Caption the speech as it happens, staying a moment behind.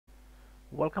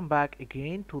Welcome back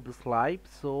again to this live.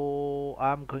 So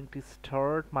I'm going to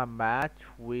start my match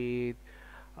with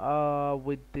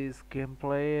this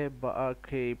gameplay. But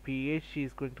okay, PSG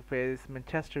is going to face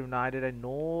Manchester United. I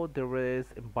know there is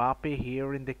Mbappe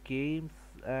here in the games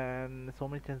and so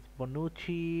many times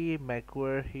Bonucci,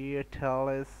 Maguire here,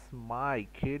 Telles. My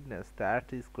goodness,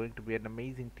 that is going to be an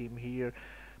amazing team here.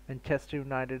 Manchester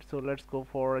United. So let's go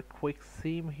for a quick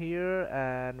sim here,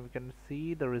 and we can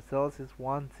see the results is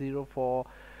 1-0 for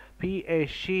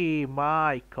PSG.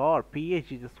 My God,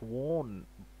 PSG just won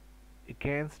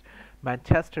against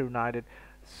Manchester United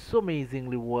so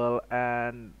amazingly well,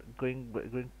 and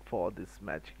going for this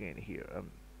match again here.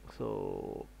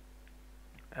 So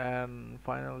and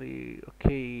finally,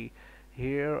 okay,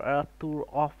 here Arthur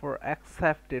offer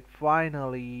accepted.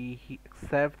 Finally he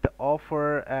accept the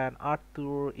offer and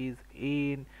Arthur is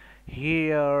in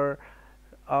here.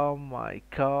 Oh my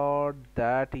God,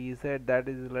 that is it. That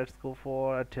is, let's go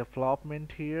for a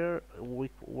development here. We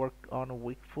work on a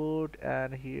weak foot,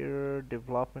 and here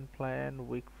development plan,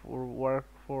 weak for work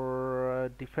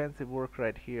for defensive work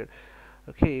right here.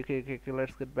 Okay,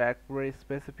 let's get back very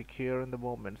specific here in the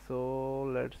moment. So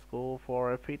let's go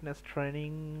for a fitness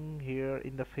training here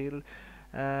in the field.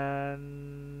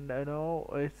 And I know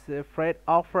it's a freight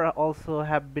offer also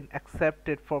have been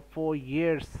accepted for 4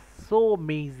 years. So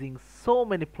amazing. So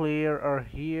many players are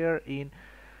here in.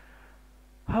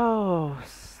 Oh,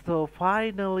 so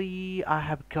finally I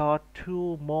have got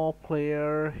two more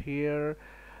player here.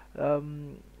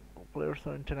 um, Players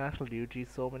on international duty.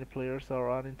 So many players are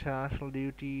on international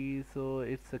duty. So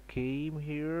it's a game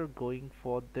here going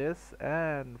for this,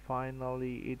 and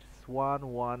finally it's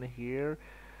 1-1 here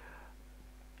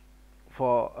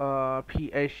for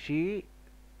PSG.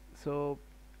 So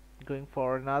going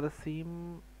for another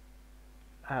sim.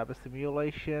 I have a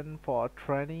simulation for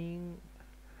training,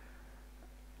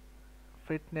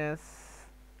 fitness.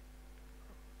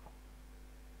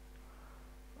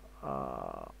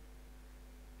 Uh,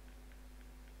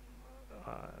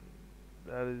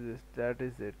 that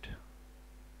is it.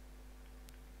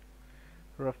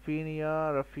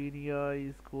 Rafinha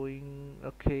is going.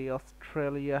 Okay,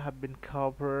 Australia have been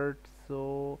covered.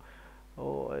 So,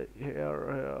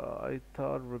 here I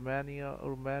thought Romania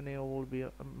will be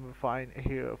fine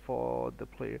here for the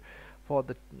player, for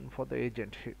the for the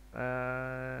agent here.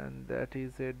 And that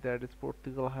is it. That is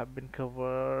Portugal have been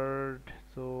covered.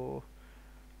 So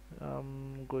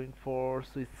I'm going for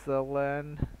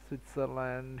Switzerland.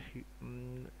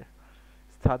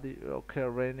 Study. Okay,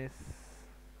 Rennes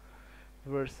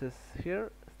versus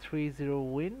here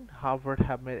 3-0 win. Havertz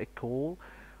have made a goal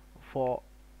for.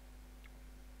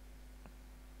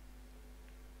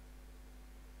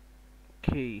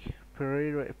 Okay,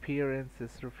 Pereira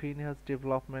appearances, Rafinha's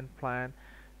development plan.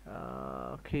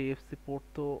 Okay, FC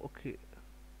Porto. Okay,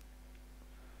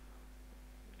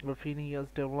 Rafinha's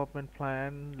development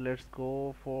plan. Let's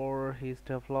go for his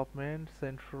development.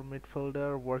 Central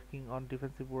midfielder working on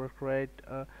defensive work rate.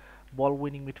 Ball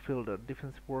winning midfielder.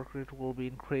 Defensive work rate will be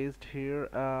increased here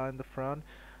in the front.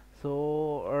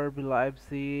 So RB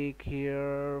Leipzig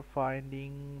here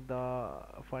finding the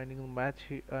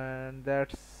match and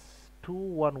that's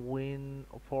 2-1 win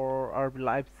for RB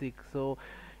Leipzig. So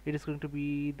it is going to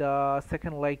be the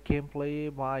second leg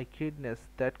gameplay. My goodness,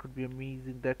 that could be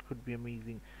amazing. That could be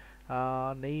amazing.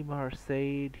 Neymar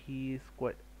said he is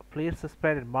quite player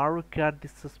suspended. Mario Kart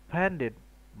is suspended.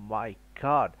 My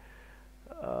God.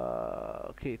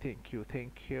 Okay, thank you.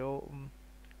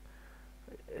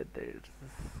 There's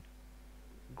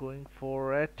going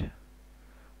for it.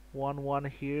 1-1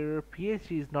 here.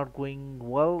 PSG is not going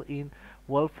well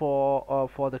for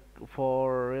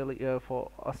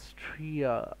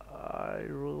Austria. I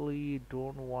really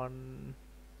don't want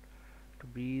to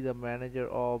be the manager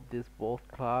of this both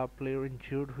club. Player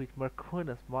injured with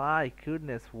Marquinhos. My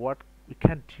goodness, what we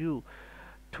can do.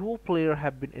 Two players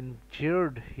have been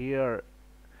injured here.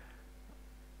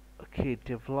 Okay,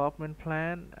 development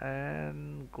plan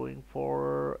and going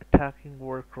for attacking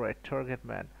work right target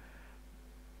man.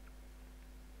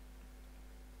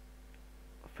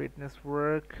 Fitness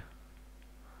work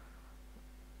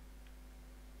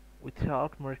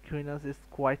without Marquinhos is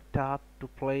quite tough to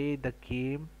play the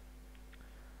game,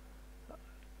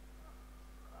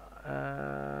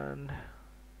 and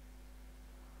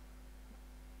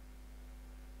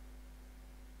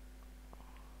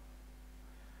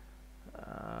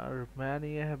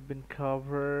Romania have been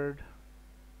covered.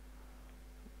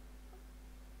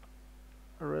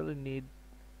 I really need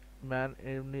a man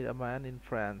in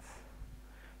France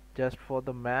just for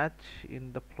the match.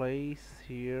 In the place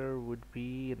here would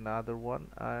be another one,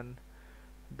 and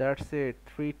that's it.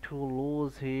 3-2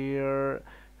 lose here.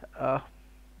 uh,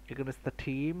 against the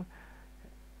team,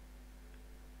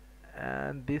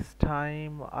 and this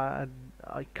time I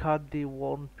thought they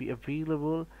won't be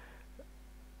available.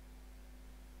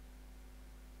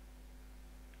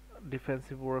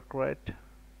 Defensive work rate,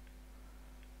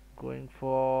 going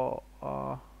for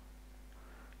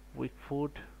weak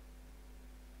foot.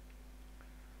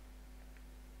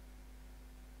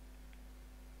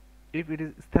 If it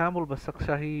is Istanbul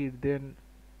Başakşehir, then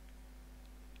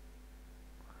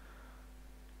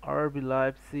RB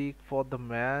Leipzig for the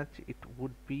match it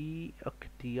would be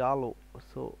Diallo.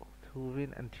 So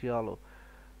Tuvin and Diallo.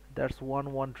 That's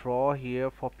 1-1 draw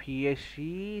here for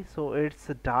PSG. So it's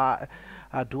a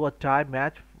do or die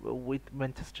match with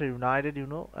Manchester United.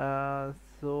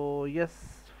 So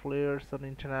yes, players on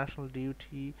international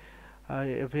duty.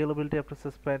 Availability after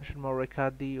suspension,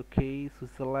 Morecadi, okay,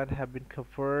 Switzerland have been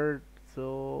covered,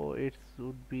 so it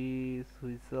would be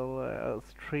Switzerland,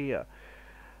 Austria.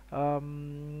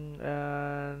 And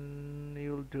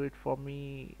you'll do it for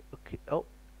me. Okay. Oh.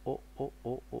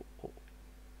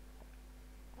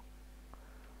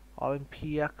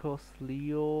 Olympiacos,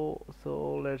 Leo.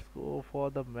 So let's go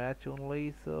for the match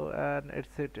only. So and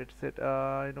it's it.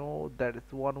 I know that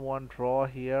it's 1-1 draw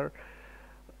here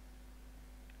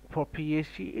for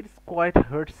PSG. It's quite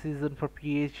hurt season for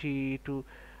PSG to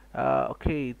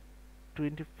okay,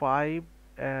 25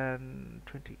 and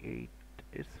 28.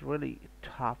 It's really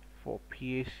tough for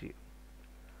PSG.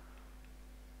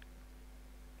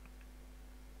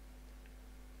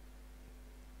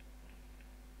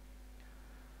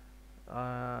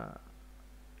 A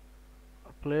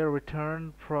player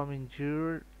returned from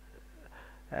injured,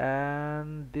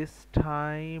 and this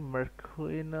time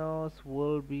Marquinhos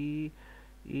will be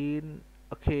in.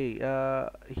 Okay,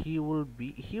 he will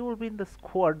be in the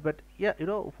squad, but yeah, you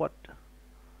know what?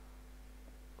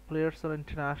 Players on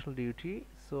international duty,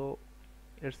 so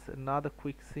it's another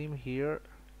quick sim here,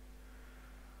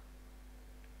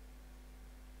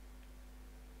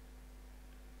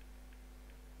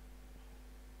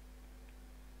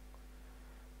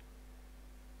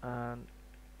 and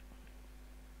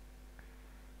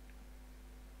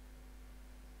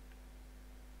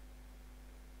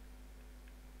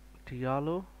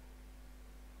Diallo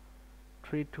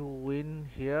 3-2 win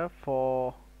here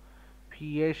for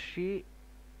PSG.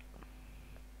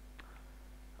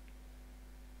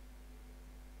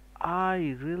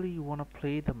 I really wanna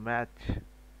play the match,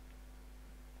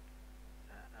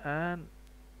 and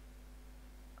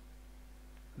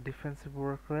defensive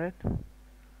work rate.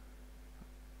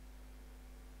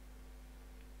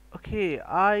 Okay,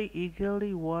 I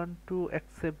eagerly want to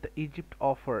accept the Egypt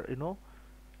offer.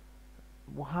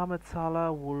 Mohamed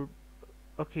Salah will.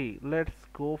 Okay, let's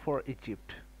go for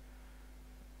Egypt.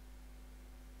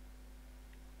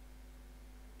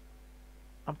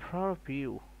 I'm proud of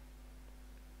you.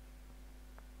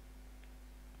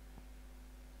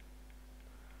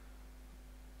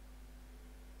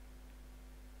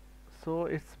 So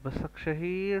it's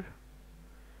Başakşehir.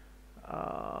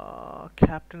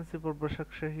 Captaincy for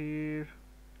Başakşehir.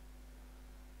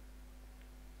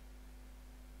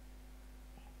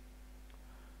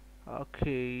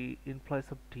 Okay, in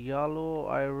place of Diallo,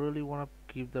 I really want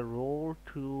to give the role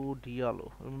to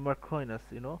Diallo. Marquinhos.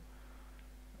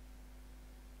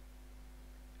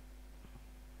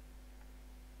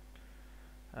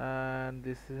 And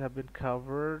this have been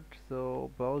covered. So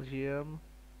Belgium,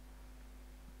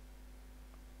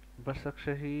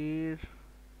 Başakşehir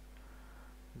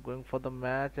going for the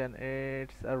match, and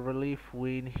it's a relief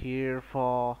win here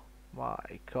for.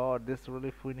 My God, this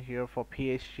relief win here for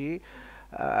PSG,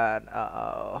 and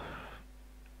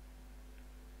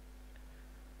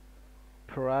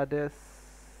Paredes.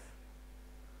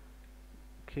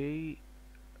 Okay,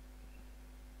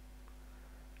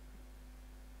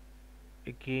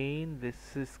 again,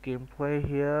 this is gameplay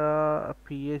here.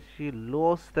 PSG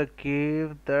lost the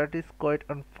game. That is quite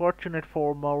unfortunate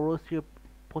for Mauricio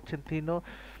Pochettino.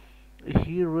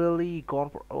 He really gone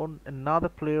for another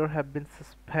player have been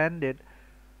suspended.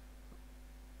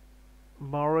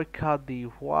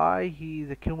 Marikadi, why he is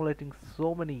accumulating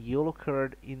so many yellow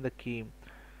card in the game?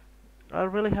 I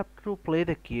really have to play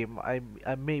the game. I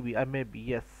maybe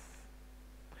yes.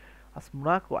 As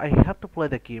Monaco, I have to play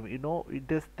the game.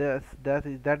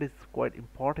 That is quite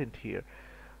important here.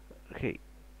 Okay,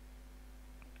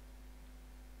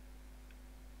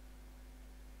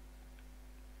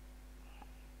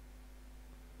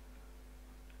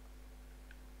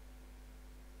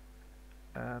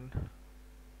 and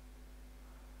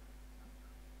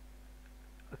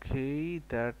okay,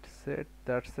 that's it.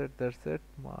 That's it. That's it.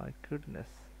 My goodness.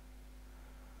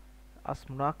 As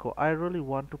Monaco, I really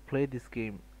want to play this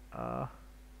game.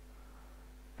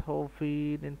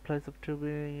 Thauvin in place of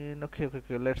Tubin. Okay, okay,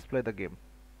 okay. Let's play the game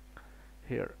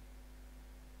here.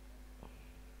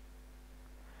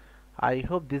 I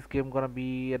hope this game gonna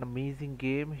be an amazing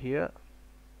game here.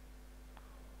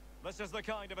 This is the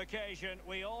kind of occasion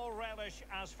we all relish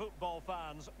as football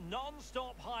fans.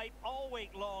 Non-stop hype all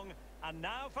week long, and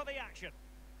now for the action.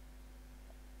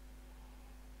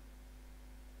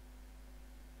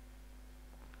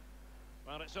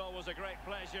 Well, it's always a great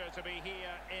pleasure to be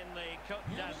here in the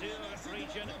Côte d'Azur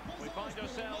region. We find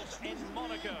ourselves in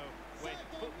Monaco with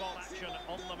football action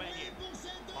on the menu.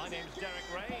 My name's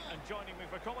Derek Ray, and joining me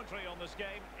for commentary on this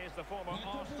game is the former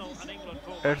Arsenal and England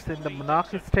fullback. It's in the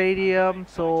Monaco Stadium,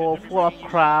 so full of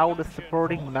crowd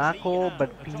supporting Monaco,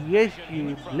 but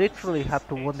PSG literally have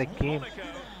to win the game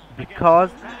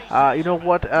because you know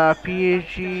what,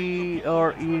 PSG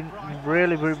are in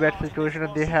really very bad situation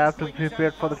and they have to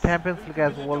prepare for the Champions League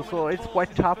as well. So it's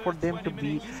quite tough for them to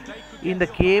be in the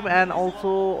game, and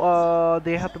also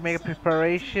they have to make a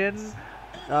preparation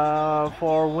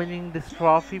for winning this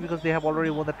trophy because they have already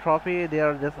won the trophy. They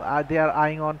are just they are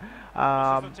eyeing on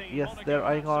yes, they're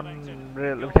eyeing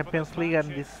on Champions League and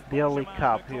this their League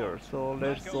Cup here. So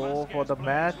let's go for the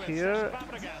match here.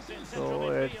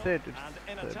 So it's it.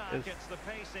 It's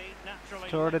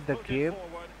started the game.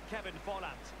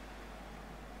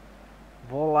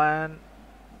 Volan.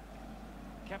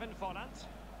 Kevin Volland.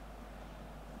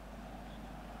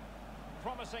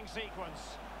 Promising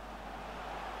sequence.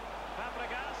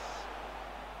 Fabregas.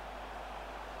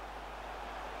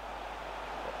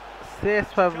 Says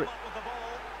Fabregas.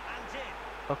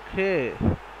 Okay.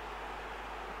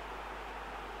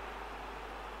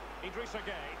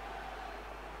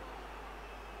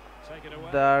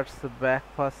 That's the back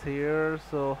pass here.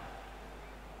 So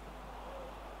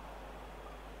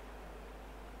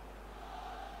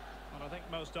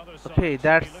okay,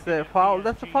 that's a foul.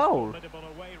 That's a foul.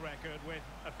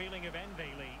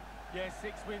 Yeah,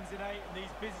 6 wins in 8, and these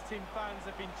visiting fans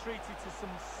have been treated to some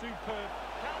superb.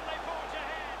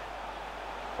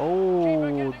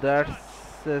 Oh,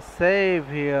 that's a save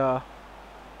here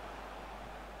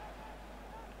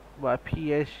by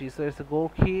PSG. So it's a goal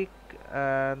kick,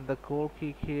 and the goal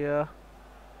kick here.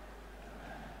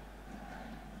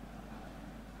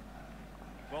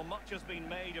 Well, much has been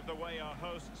made of the way our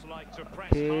hosts like to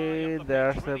press okay, high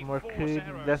there's pitch, a really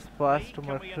Marquinhos. Let's pass to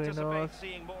Marquinhos.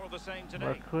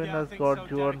 Marquinhos got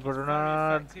Joan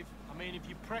Bernard. I mean, if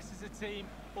you press as a team,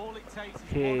 all it takes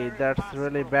okay, is that's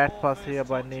really bad pass here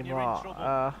by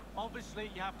Neymar.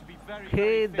 Obviously, you have to be very,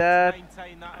 okay, very fit that to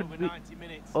maintain that could over be. 90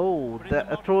 minutes. Oh,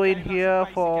 the throw in here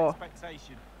for.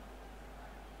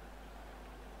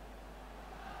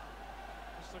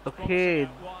 Okay.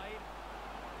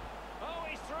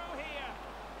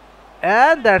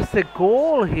 And that's a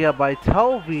goal here by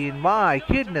Thauvin. My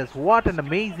goodness, what an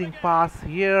amazing pass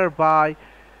here by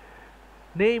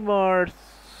Neymar.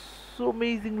 So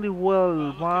amazingly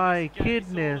well. My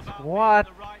goodness, what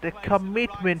a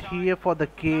commitment here for the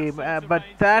game. But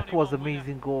that was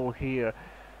amazing goal here.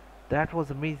 That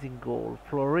was amazing goal.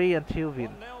 Fleury and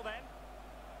Thauvin.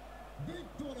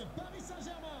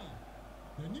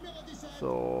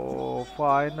 So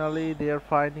finally they are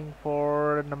fighting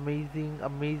for an amazing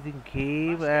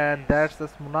game, and that's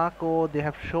just Monaco. They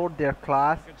have showed their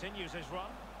class. Continues his run.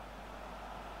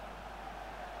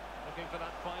 Looking for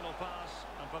that final pass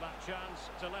and for that chance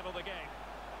to level the game.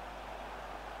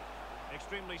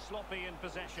 Extremely sloppy in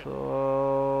possession.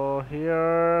 So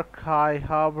here Kai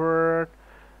Havertz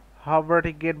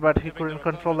again, but he couldn't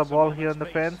control the ball here on the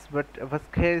fence. But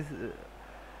Vasquez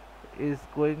is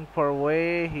going for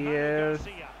away here.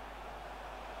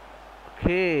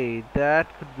 Okay, that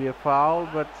could be a foul,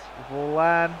 but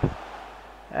Voland,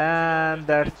 and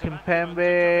that's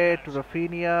Kimpembe to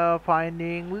Rafinha,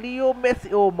 finding Leo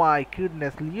Messi. Oh my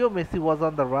goodness, Leo Messi was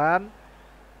on the run.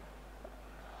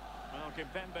 Well,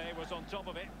 Kimpembe was on top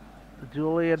of it.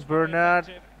 Julian Bernard.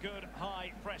 Good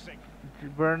high pressing.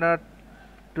 Bernard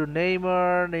to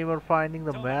Neymar finding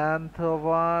the man.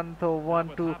 Thauvin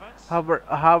to Havertz.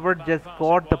 Havertz just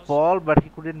got the ball, but he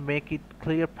couldn't make it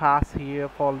clear pass here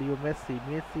for Leo Messi.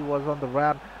 Messi was on the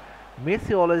run.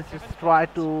 Messi always just try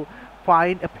to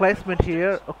find a placement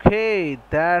here. Okay,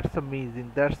 that's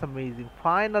amazing. That's amazing.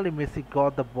 Finally, Messi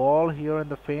got the ball here in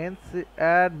the fence,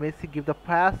 and Messi give the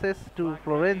passes to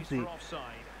Florenzi.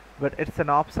 But it's an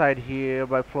offside here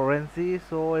by Florenzi,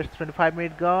 so it's 25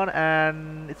 minutes gone,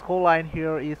 and scoreline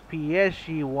here is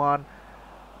PSG 1.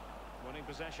 Winning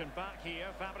possession back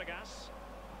here, Fabregas.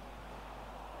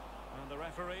 And the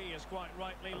referee is quite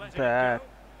rightly letting it go.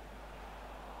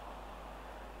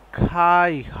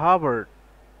 Kai Havertz.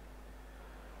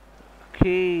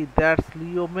 Okay, that's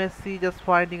Leo Messi just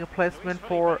finding a Luis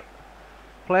Felipe.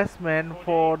 placement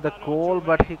for Jordi the Alba goal,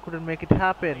 but Toure. he couldn't make it And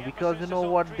happen the because you emphasis know is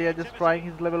on what, they are just trying creativity.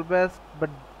 his level best, but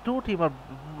two team are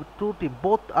two team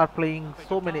both are playing Happy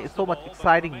to pass the so much ball, but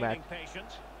exciting match. remaining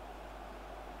patient.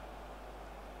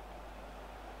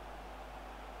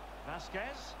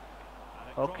 Vasquez. And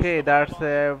it crossed Okay, the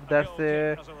byline. A goal kick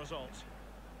as a result.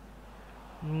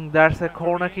 that's a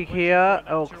corner Referee kick waiting for here. a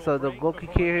Oh, natural so the break goal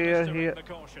kick before here. administering the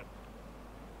caution.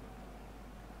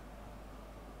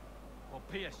 Well,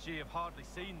 PSG have hardly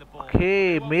seen the ball.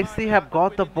 Okay, They won't mind Messi the have habit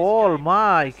got the winning this ball. game.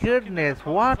 My They're sucking their goodness,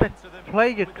 opponents what a onto them,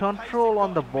 player and with the pace they've control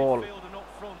on got the in ball. midfield and up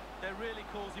front, they're really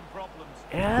causing problems.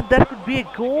 And Oh, that that could will be a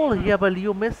find the goal keeper. here by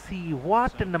Leo Messi. So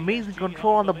What an amazing PSG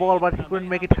control hold on the the ball, lead but he and they couldn't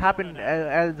make have it the corner happen now.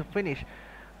 as a finish.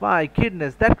 My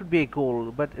goodness, that could be a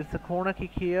goal, but it's a corner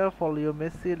kick here for Leo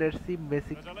Messi. Let's see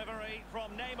Messi. The delivery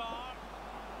from Neymar.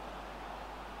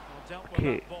 Well, dealt with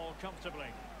Okay, that ball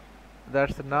comfortably.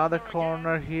 that's another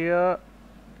corner Again. here.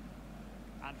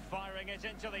 And firing it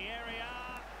into the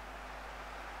area.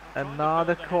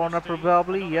 Another corner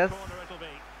probably, Another yes. corner it'll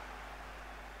be.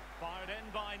 Fired in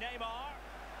by Neymar.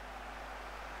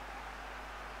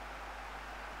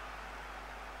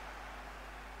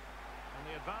 And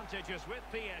the advantage is with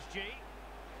PSG.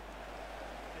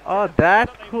 Oh,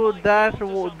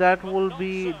 that will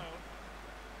be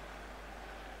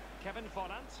Kevin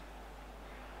Vollant.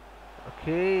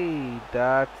 okay.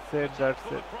 That's it. Attack That's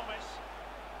full it. of promise.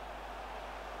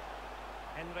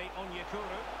 Henry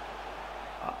Onyekuru.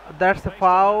 That's a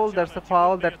Faced in foul. action, That's a and you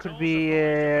foul. would be that at could all be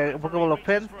surprised if the a referee bookable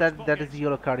reaches offense. for his That is pocket. a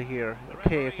yellow card here. The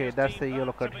Okay, referee okay, has that's a deemed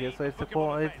yellow that to card here. be So a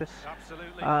bookable offence.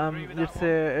 Absolutely, agree with it's that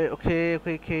one.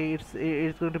 okay.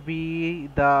 It's going to be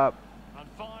the And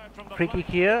fired from the free flank kick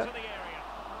here. into the area.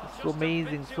 So Just a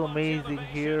bit amazing, too so much amazing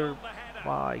elevation here. on the header.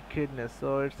 My goodness.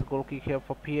 So it's a goal kick here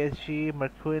for PSG.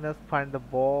 Marquinhos find the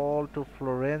ball to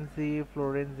Florenzi.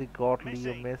 Florenzi got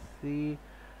Leo Messi. Messi.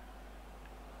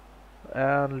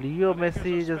 And Leo And it gives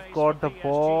Messi us just space for got the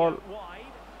PSG ball. out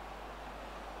wide.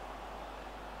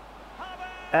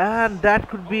 Havertz! And that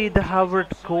could be Oh, the tight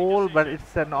Havertz offside goal, but decision.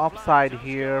 it's an The flag offside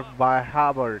does go here up. by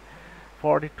Havertz.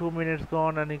 42 minutes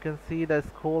gone, and you can see the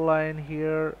score line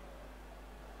here.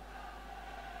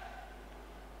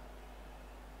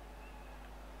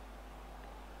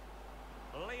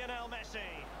 Lionel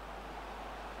Messi.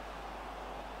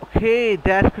 Okay,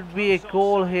 that could be a Close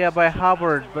goal offside here by decision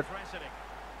as they Havertz, were but threatening.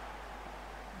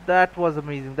 that was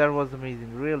amazing. That was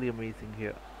amazing. Really amazing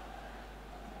here.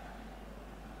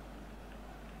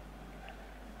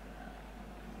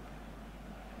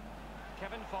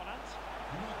 Kevin Vollant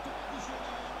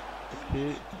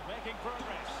Okay. making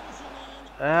progress.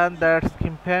 And that's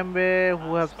Kimpembe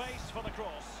who And have space for the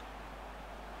cross.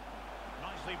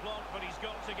 Nicely blocked, but he's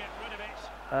got to get rid of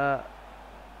it.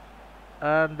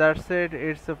 and that's it.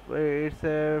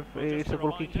 Well, just It's a a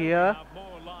goal kick reminder, we here. have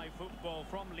more live football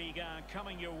from Ligue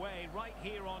coming your way right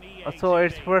here on EA So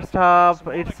it's TV. first half.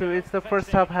 Monaco It's the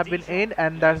first facing half have been Dijon. in,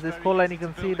 and Yeah, that's it's the very score line. easy You to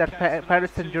can see build a that case for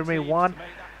Paris those two Saint-Germain teams won. to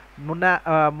make that.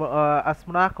 As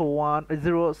Monaco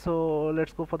 1-0. So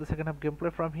let's go for the second half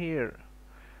gameplay from here.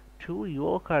 Two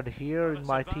yellow card here Well, in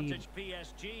it's my team. advantage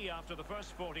PSG after the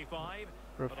first 45,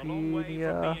 but a long way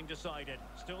from Rafinha. being decided.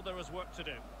 Still, there is work to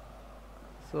do.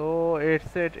 So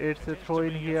it's a It is throw to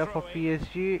in be a here for throw-in.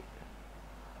 PSG.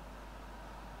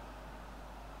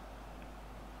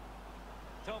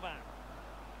 Thauvin.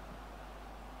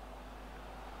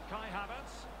 Kai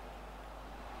Havertz.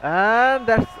 And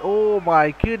that's, oh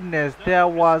my goodness, No there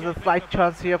was a escaping slight the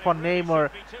chance fact here that for they really Neymar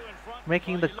should be two in front.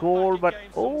 making Well, the you look goal, back but at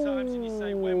games sometimes and you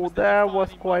say, when was the that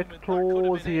was defining quite moment? That could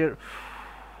have close been it. here.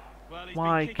 Well, he's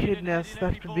been My kicking and goodness, heading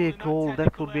that every could be a ball in goal. that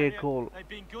That could be a technical goal. area. They've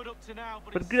been good up to now,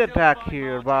 but But it's good still attack fine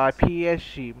here by margins.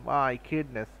 PSG. My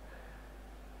goodness.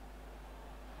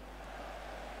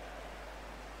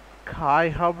 Kai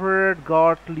Havertz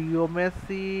got Leo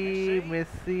Messi.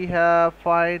 Messi have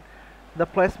find the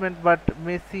placement, but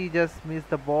Messi just missed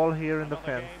the ball here in the Another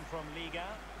fence. game from Ligue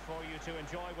for you to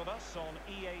enjoy with us on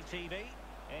EA TV.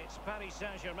 It's Paris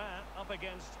Saint-Germain up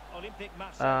against Olympique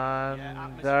Marseille. And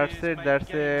atmospheres that's it. make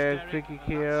That's games, a Derek, free kick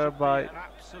and that here should be by. an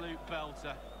absolute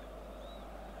belter.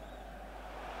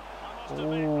 I must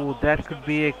admit, Oh, Ronaldo's that got could to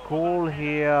be a score, but goal that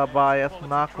header here by Quality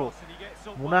Monaco. cross and he gets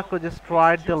up Monaco well. just It's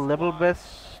tried their just level wide.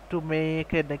 best to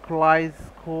make an equalized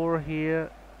score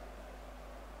here.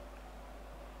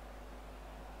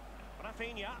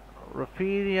 Rafinha.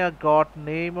 Rafinha got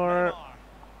Neymar. Neymar.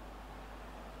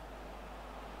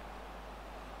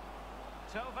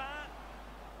 Thauvin.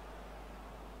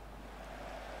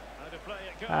 How to play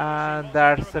it goes. He And was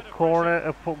under that's a a bit of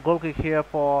corner, pressure. goal kick here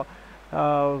for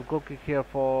Goal kick here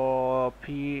for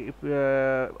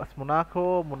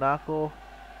Monaco. Monaco.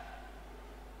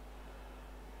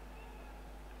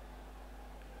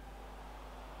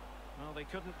 Well, they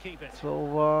couldn't keep it. So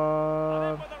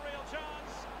And in with a real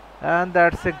chance. and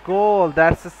that's a goal.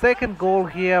 That's the second goal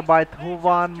here by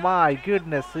Thuvan. My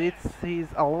goodness, it's his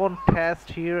alone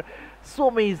test here. So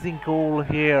amazing goal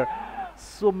here.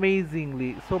 So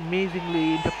amazingly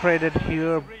interpreted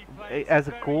here as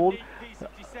a goal.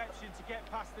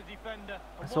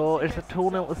 So it's a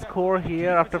 2-0 score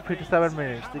here after 57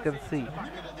 minutes. You can see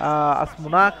as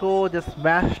Monaco just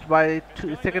smashed by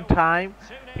second time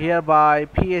here by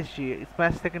PSG.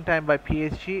 Smashed second time by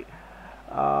PSG.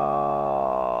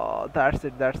 That's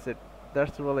it. That's it.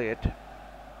 That's really it.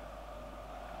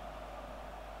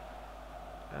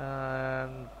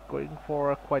 And going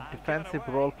for a quite defensive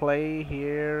role play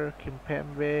here.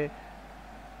 Kimpembe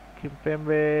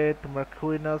to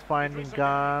Marquinhos finding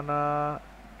Ghana.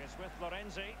 It's with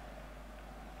Florenzi.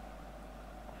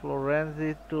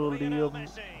 Florenzi to Lionel Leo.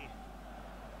 Messi.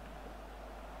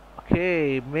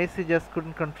 Okay, Messi just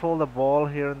couldn't control the ball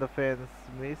here in the fence.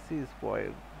 Messi is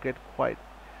quite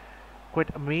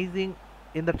amazing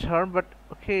in the turn, but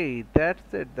okay,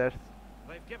 that's it. That's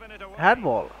They've given it away.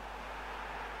 handball.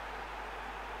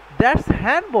 That's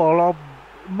handball of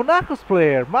Monaco's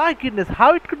player. My goodness,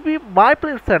 how it could be my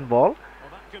player's handball? Well,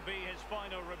 that could be his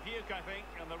final rebuke, I think,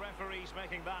 and the referee's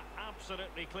making that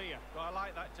absolutely clear. I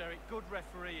like that, Derek. Good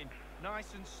refereeing.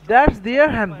 Nice and strong. That's their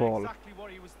handball. Exactly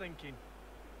what he was thinking.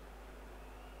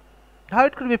 How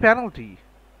it could be penalty?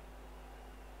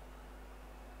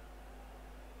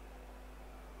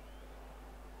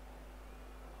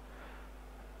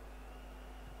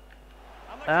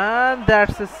 And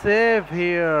that's a save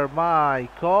here. My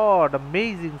God,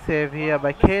 amazing save here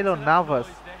by Keylor Navas.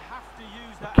 They have to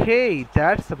use that Okay,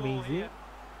 that's score amazing. here.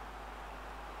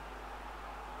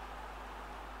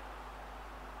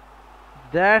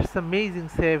 That's amazing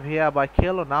save here by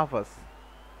Keylor Navas.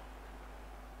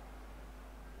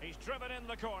 He's driven in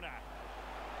the corner.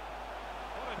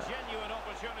 What a genuine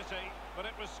opportunity, but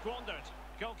it was squandered.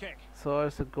 Goal kick. So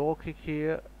it's a goal kick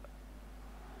here.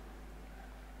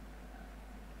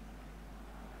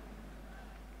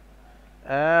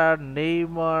 And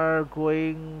Neymar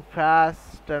going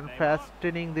fast and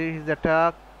fastening his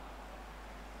attack.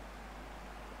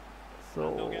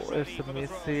 So it's a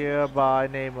miss here by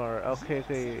Neymar. Okay,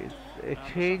 it's a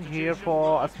change here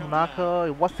for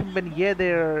Monaco. Wassim Ben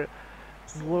Yedder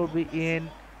will be in.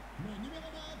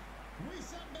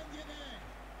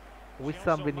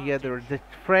 Wissam Ben Yedder, the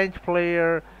French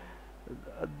player.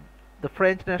 uh, The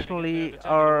French nationally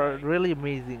are really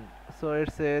amazing. So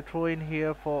it's a throw in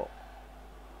here for.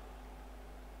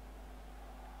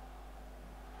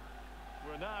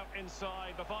 We're now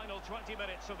inside the final 20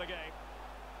 minutes of the game.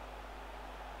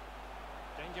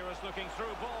 Dangerous looking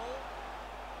through ball.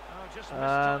 Oh, just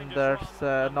mistimed And his there's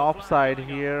run, and an the flag offside going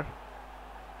up. here.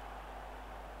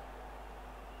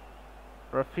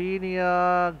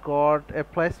 Rafinha got a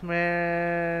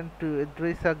placement to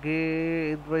Idrissa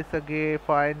Gueye. Idrissa Gueye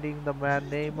finding the man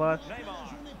Neymar.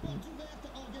 Neymar.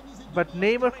 But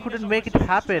Neymar couldn't make it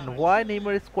happen. Why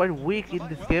Neymar is quite weak in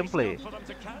this Well, gameplay? it's not for them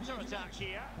to counter-attack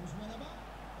here.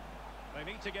 They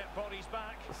need to get bodies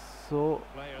back. So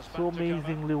Players back so to cover.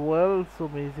 amazingly well, so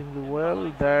amazingly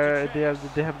well.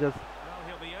 They have just. Well,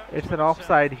 he'll be out It's with an himself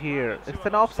offside right here. into It's an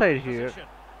an offside here. position.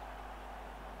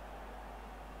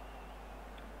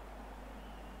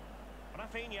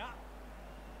 Rafinha.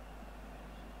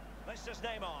 This is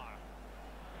Neymar.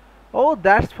 Oh,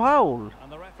 that's foul.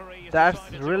 And the referee has That's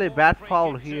decided to really award bad free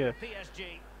foul kick to here. PSG.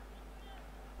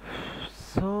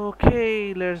 So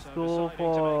okay, let's So go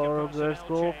deciding to make a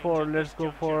personnel change at this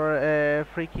for a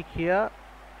free kick here.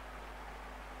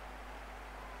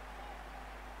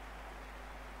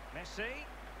 Messi.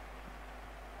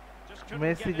 Just couldn't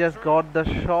Messi get it just through. got the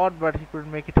shot, but he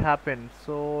couldn't make it happen.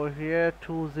 So here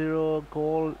 2-0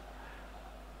 goal.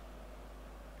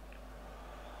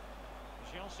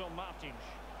 Gelson Martins.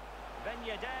 Ben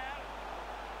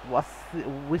Yedder. Was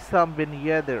Wissam Ben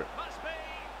Yedder. Must be.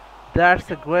 That's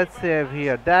a great save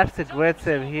here. That's a great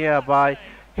save here by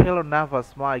Keylor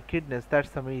Navas. My goodness,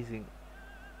 that's amazing.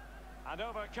 And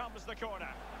over comes the corner.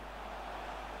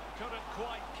 Couldn't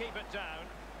quite keep it down.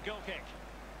 Goal kick.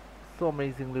 So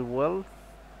amazingly well.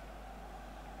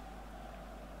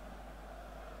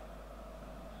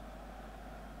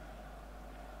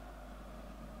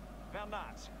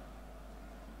 Bernat.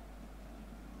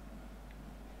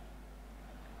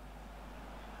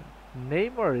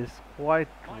 Neymar is quite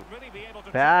Might really be able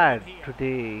to bad trip him here.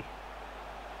 today.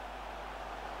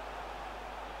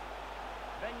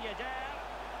 Ben Yedder.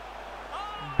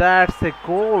 Oh! That's a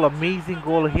goal, amazing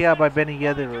goal here by Ben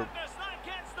Yedder. Goodness, that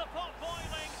gets the pot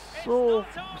boiling. It's So not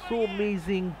over so yet.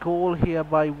 amazing goal here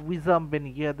by Wissam Ben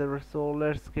Yedder. So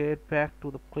let's get back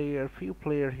to the player. Few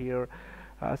player here.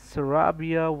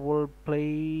 Sarabia will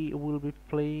be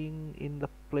playing in the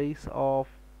place of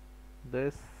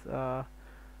this. Uh,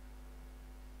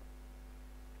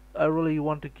 I really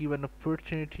want to give an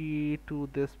opportunity to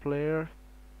this player,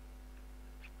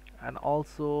 and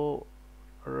also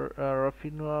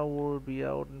Rafinha will be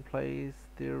out in place.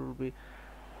 There will be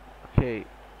okay.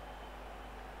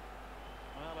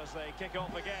 Well, as they kick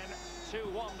off again,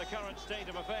 2-1 the current state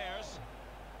of affairs.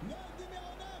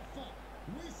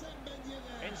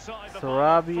 Inside the final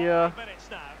Sarabia. 5 minutes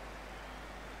now.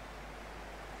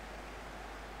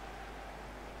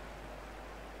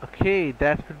 Okay,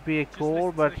 that could be a Just goal,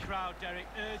 listen to but the crowd, Derek,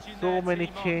 urging so their many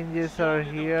team on. changes are Surely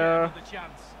they'll get here. another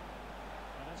chance.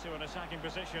 And into an attacking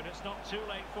position, it's not too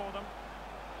late for them.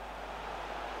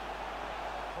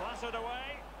 Clattered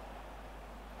away.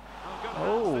 Good pass there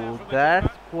Oh, from the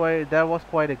keeper. that was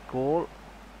quite a goal.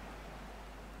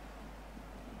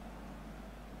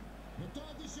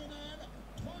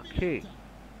 Okay,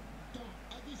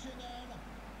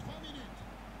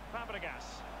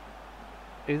 Fabregas.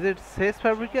 is it says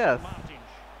Fabregas?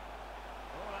 Martins.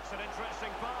 Oh, that's an interesting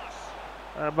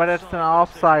pass. But it's an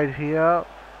offside here.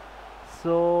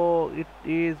 So it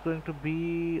is going to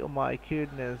be, oh my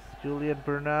goodness, Julian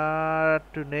Bernard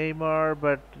to Neymar,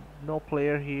 but no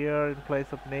player here in place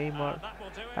of Neymar. That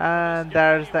will do it for And this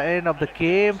there's game. the end of the And it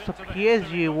game. goes So into the PSG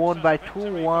history won books by as a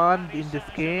victory for 2-1 Paris in this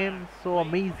Saint-Germain. game. So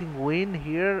amazing win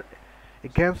here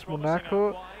against Promising out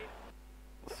Monaco. wide.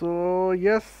 So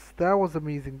yes, that was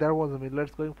amazing. That was amazing.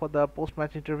 Let's going for the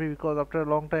post-match interview, because after a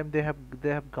long time they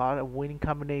have got a winning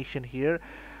combination here.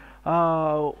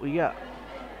 Yeah.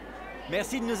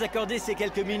 Merci de nous accorder ces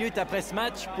quelques minutes après ce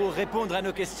match pour répondre à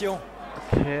nos questions.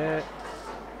 Okay.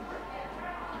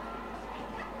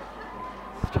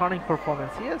 Stunning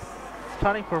performance. Yes,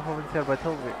 stunning performance here by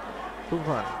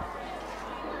Tuzan.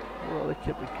 Really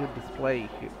kept a good display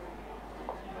here.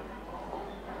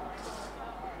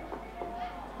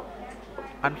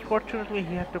 Unfortunately,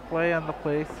 he had to play on the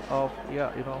place of,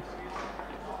 yeah, you know.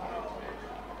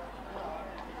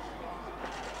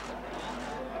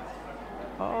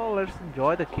 Oh, let's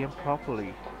enjoy the game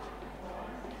properly.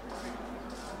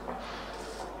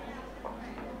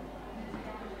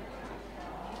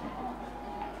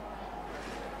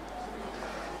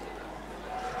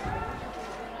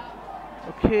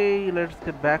 Okay, let's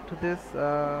get back to this.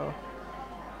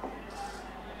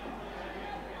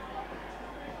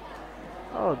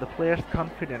 Oh, the player's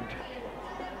confident.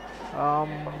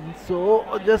 So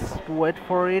just wait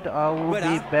for it. I will be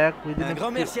Voilà. back within Un a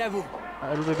grand few. merci à vous.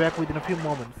 I will be back within a few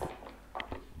moments.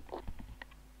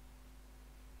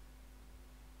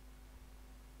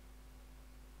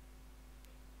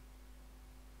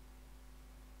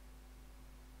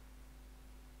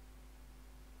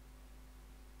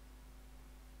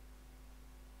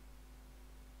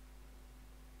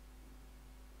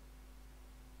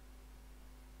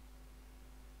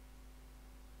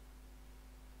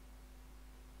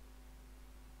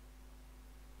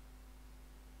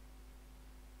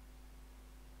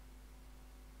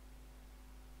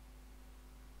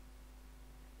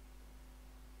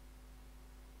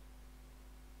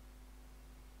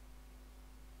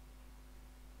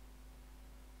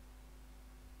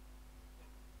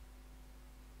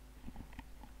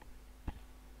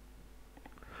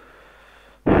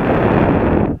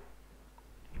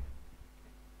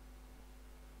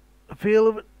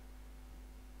 Available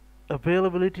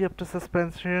Availability after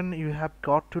suspension. You have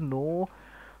got to know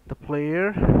the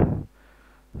player.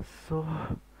 So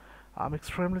I'm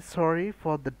extremely sorry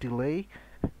for the delay,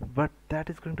 but that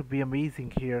is going to be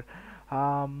amazing here.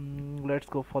 Let's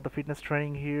go for the fitness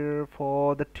training here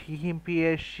for the team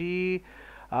PSG.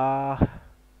 Uh,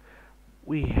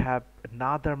 we have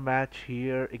another match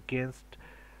here against,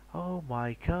 oh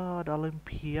my god,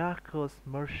 Olympiacos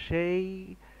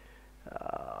Marseille.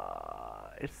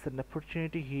 It's an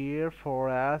opportunity here for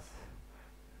us.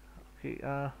 Okay,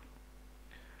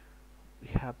 we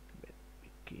have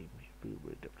game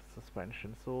with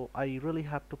suspension, so I really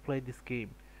have to play this game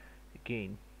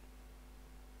again.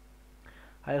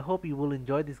 I hope you will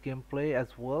enjoy this gameplay as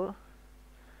well.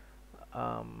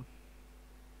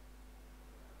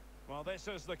 Well, this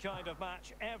is the kind of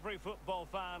match every football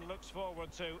fan looks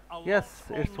forward to. Yes,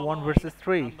 lot it's on the 1 line versus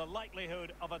 3. and the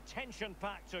likelihood of a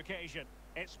tension-packed occasion.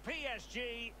 It's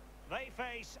PSG, they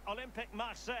face Olympique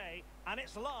Marseille, and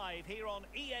it's live here on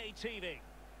EA TV.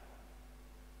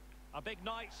 A big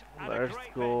night and a Let's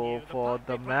great go venue. for Parc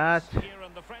the des match. Princes here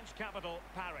in the French capital,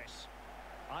 Paris.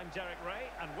 I'm Derek Ray,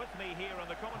 and with me here on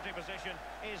the commentary position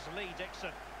is Lee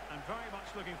Dixon. I'm very much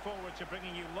looking forward to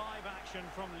bringing you live action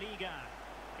from Ligue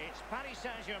 1. It's Paris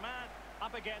Saint-Germain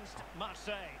up against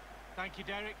Marseille. Thank you,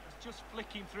 Derek. I was just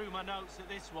flicking through my notes at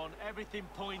this one. Everything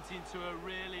pointing to a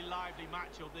really lively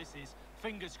matchup this is.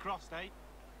 Fingers crossed, eh?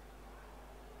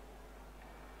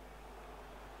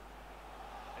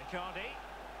 Icardi.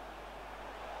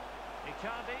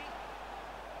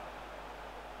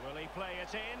 Will he play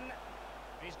it in?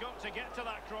 He's got to get to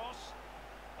that cross.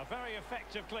 A very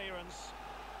effective clearance.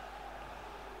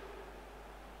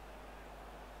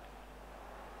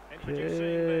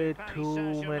 Okay,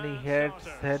 too many heads,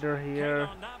 header here.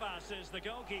 Navas is the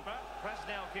goalkeeper.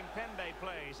 Presnel Kimpembe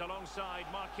plays alongside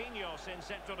Marquinhos in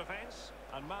central defence.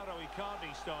 And Mauro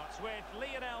Icardi starts with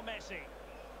Lionel Messi.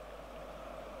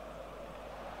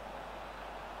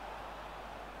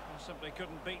 Simply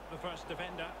couldn't beat the first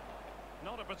defender.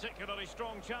 Not a particularly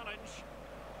strong challenge.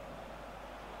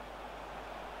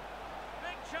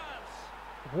 Big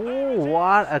chance. Oh,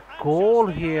 what a goal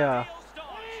here.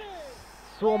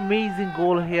 So amazing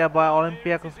goal here by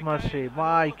Olympiacos Marseille.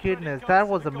 My goodness, that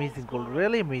was amazing goal.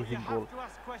 Really amazing goal. You have to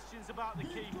ask questions about the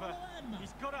keeper.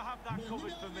 He's got to have that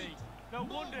covered for me. No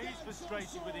wonder he's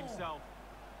frustrated with himself.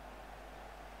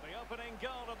 The opening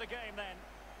goal of the game then.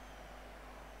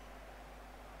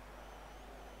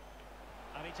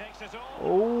 And he takes it all.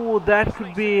 Oh, that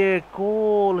could be a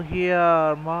goal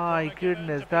here. My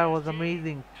goodness, that was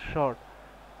amazing shot.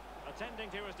 Attending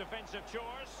to his defensive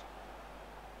chores.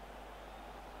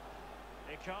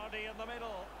 Icardi in the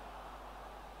middle.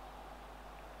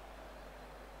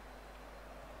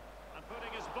 And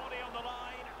putting his body on the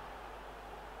line.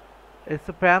 It's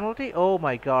a penalty? Oh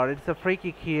my god, it's a free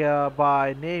kick here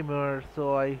by Neymar,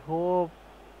 so I hope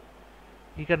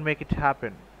he can make it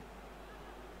happen.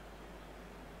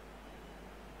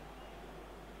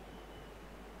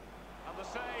 And the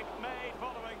save made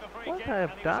following the free What kick. I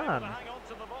have And he was able done? to hang on to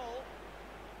the ball.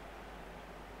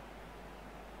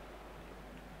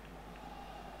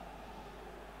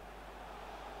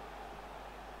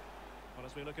 Well,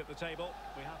 as we look at the table,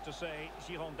 we have to say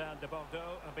Girondins de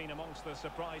Bordeaux have been amongst the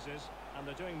surprises, and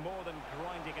they're doing more than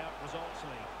grinding out results, Lee.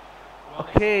 Well,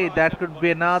 Okay, they that surprised could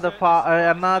be everyone in another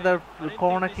certain spaces.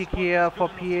 corner I didn't kick think this here squad for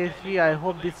was good enough to PSG. I win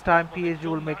hope the this league, time but they've PSG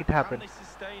will done make it that. happen. Can they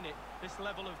sustain it? This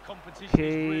level of competition is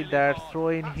Okay, really that's hard. throw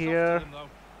in Hats off to here. them, though.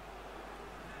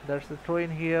 There's a throw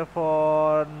in here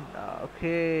for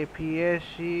okay,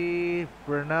 PSG,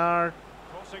 Bernard.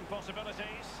 Crossing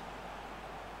possibilities.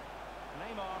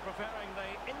 Neymar preferring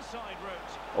the inside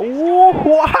route. Oh,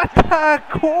 what a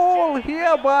goal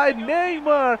here by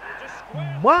Neymar!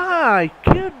 My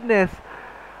goodness,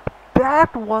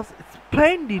 that was a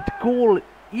splendid goal.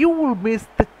 You will miss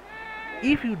the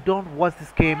if you don't watch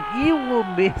this game. You will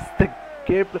miss the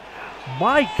gameplay.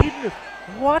 My goodness,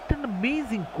 what an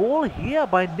amazing goal here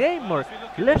by Neymar.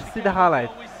 Let's see the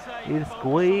highlight. It's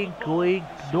going,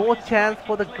 no chance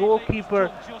for the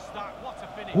goalkeeper.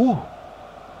 Ooh.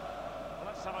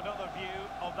 Let's have another view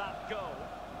of that goal.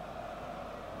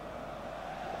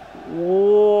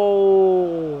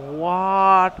 Whoa,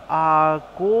 what a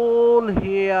goal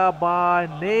here by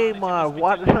Neymar.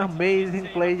 What an amazing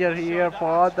player here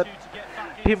for the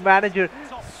team manager.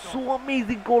 So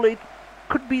amazing goal. It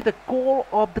could be the goal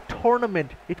of the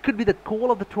tournament. It could be the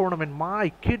goal of the tournament.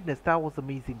 My goodness, that was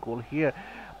amazing goal here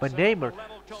by Neymar.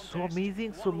 So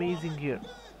amazing here.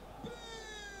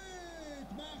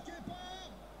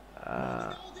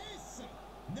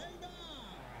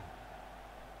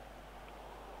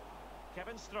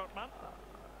 Kevin Strootman.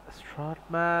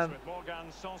 Strootman. With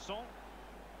Morgan Sanson.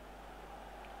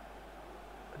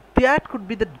 That could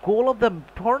be the goal of the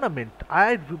tournament.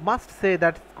 I must say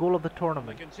that's goal of the They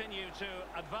tournament. continue to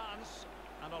advance,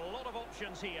 and a lot of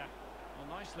options here.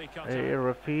 Well, nicely cut Hey,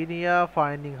 out. Rafinha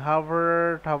finding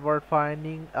Havertz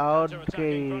finding out. Counter-attacking,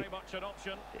 Okay, very much an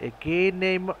option. again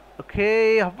name.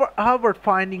 Okay, Havertz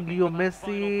finding Leo Looking for that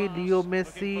final Messi. pass, Leo looking for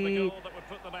the Messi. goal that would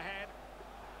put them ahead.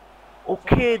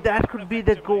 Okay, that could be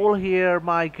the goal here.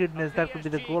 My goodness, that could be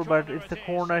the goal, but it's the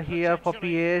corner here for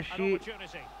PSG.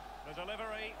 The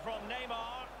delivery from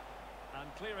Neymar,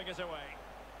 and clearing is away.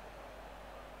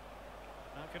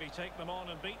 How could he take them on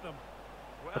and beat them?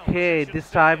 Well, Okay, possession this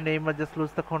still time in. Neymar just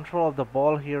loses the control of the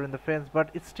ball here in the fence, but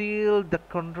it's still the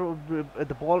control.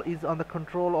 The ball is on the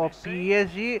control of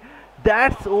PSG.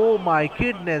 That's, oh my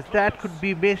goodness, that could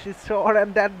be Messi's shot,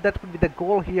 and that could be the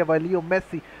goal here by Leo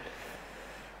Messi.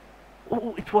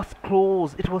 Oh, it was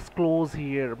close. It was close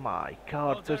here. My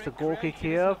God, there's a goal kick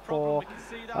here for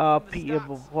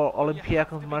for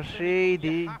Olympiacos Marseille.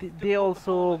 They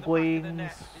also going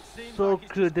so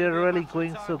good. They're really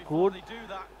going so good.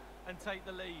 and take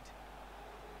the lead.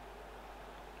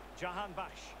 Jahan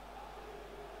Bash.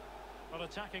 Well,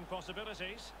 attacking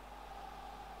possibilities.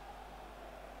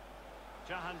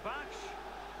 Jahan Bash.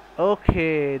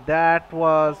 Okay, that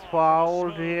was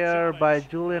fouled here by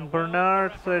Julian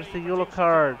Bernard, so it's a yellow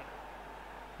card.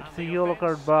 It's a yellow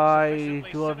card by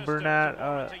Julian Bernard.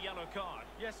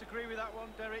 Yes, agree with that one,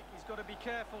 Derek. He's got to be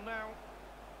careful now.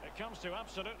 It comes to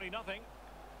absolutely nothing.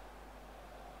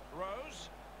 Rose.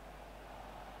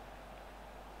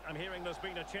 I'm hearing there's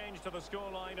been a change to the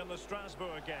scoreline in the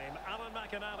Strasbourg game. Alan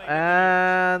McInally.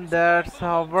 And that's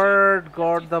Havertz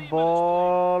got the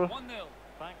ball. 1-0.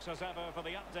 Thanks as ever for the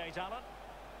update, Alan.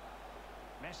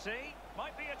 Messi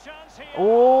might be a chance here.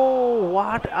 Oh,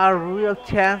 what a real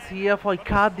chance here for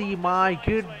Icardi. My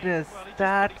goodness,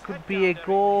 that could be a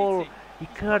goal.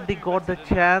 Icardi got the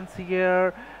chance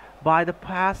here by the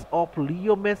pass of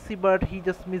Leo Messi, but he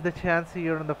just missed the chance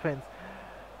here on the fence.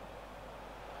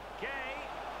 Gay.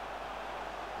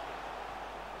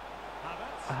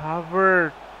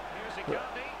 Havertz. Here's Icardi.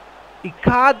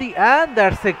 Icardi, and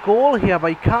that's a goal here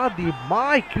by Icardi.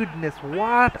 My goodness,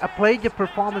 what a player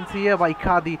performance here by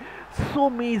Icardi. So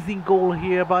amazing goal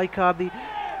here by Icardi.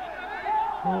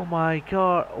 Oh my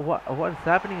god, what is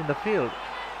happening in the field?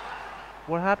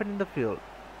 What happened in the field?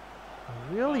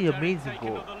 Really amazing Take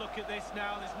goal. another look at this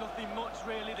now. There's nothing much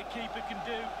really the keeper can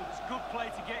do. It's good play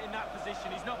to get in that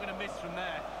position. He's not going to miss from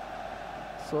there.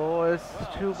 So it's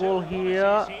two goal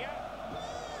qualities here.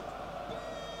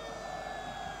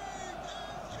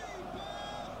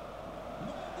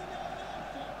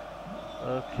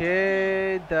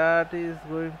 Okay, that is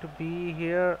going to be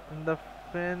here in the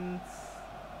fence.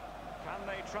 Can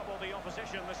they trouble the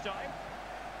opposition this time?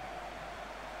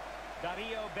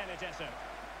 Dario Benedetto.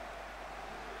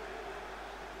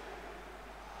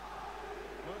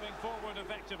 Moving forward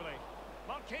effectively.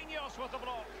 Marquinhos with the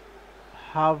block.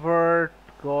 Havertz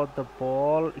got the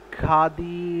ball.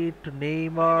 Icardi to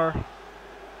Neymar.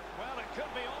 Well, it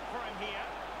could be on for him here.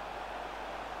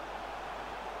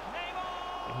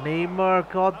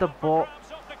 Neymar got the ball.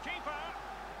 Grabs off the keeper.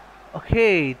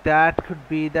 Okay, that could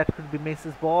be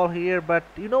Messi's ball here, but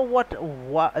you know what?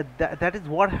 That is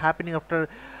what happening after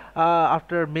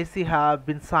Messi have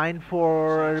been signed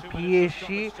for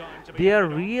PSG. They are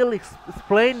real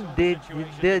explained. They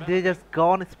just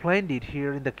gone splendid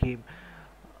here in the game.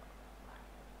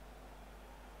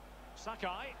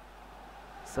 Sakai.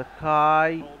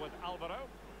 Ball with Alvaro.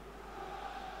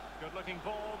 Good looking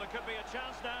ball. There could be a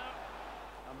chance now.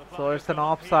 And the So it's an players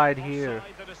offside come up here.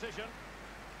 offside the decision.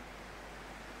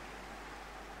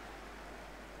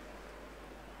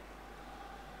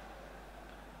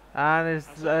 And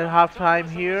it's half time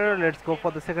here. Let's go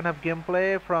for the second half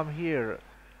gameplay from here.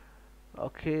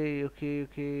 Okay.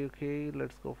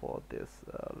 Let's go for this.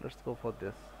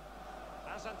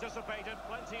 As anticipated,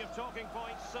 plenty of talking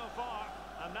points so far,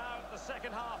 and now the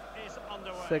second half is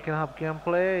underway. Second half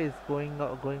gameplay is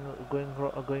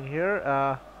going here.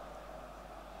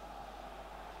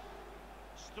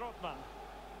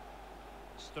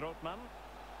 Strootman.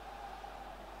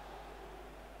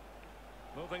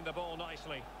 Moving the ball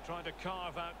nicely, trying to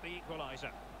carve out the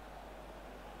equaliser.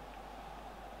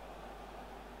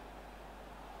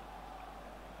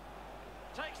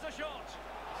 Takes the shot.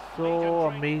 So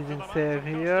amazing save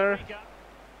here.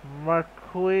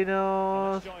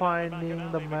 Marquinhos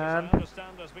finding the man. I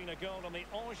understand there's been a goal in the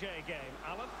Angers game,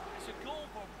 Alan. It's a goal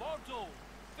for Bordeaux.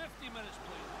 50 minutes,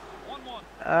 please. 1-1.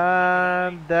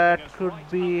 And that could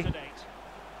be. Up to date.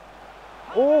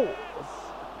 Oh,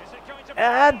 Is it going to be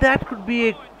and that could be.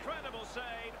 incredible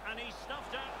save, and he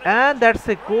stuffed out the And that's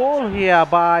a goal here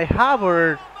by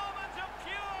Havertz. moment of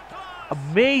pure class.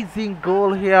 Amazing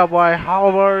goal here by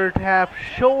Havertz. Have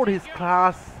showed his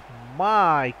class.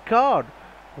 My God,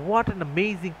 what an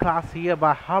amazing class here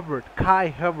by Havertz.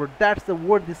 Kai Havertz. That's the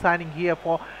worthy signing here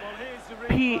for Well, here's the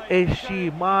replay.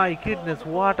 PSG. My goodness,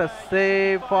 what a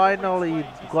save. Finally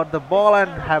got the ball and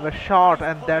have a shot,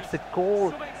 and that's a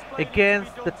goal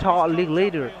against the top league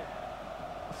leader.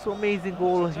 So amazing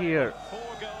goal here. 4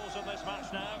 goals in this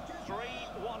match now.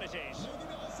 3-1 it is.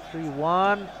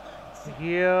 3-1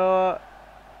 here.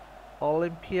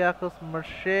 Olympiacos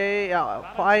Marseille.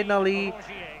 Finally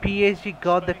PSG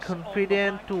got the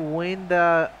confidence to win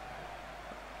the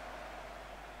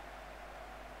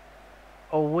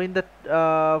winning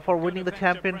the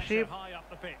championship. High up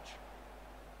the pitch.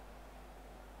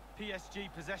 PSG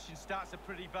possession stats are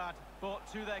pretty bad, but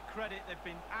to their credit, they've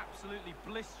been absolutely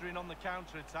blistering on the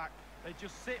counter-attack. They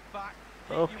just sit back.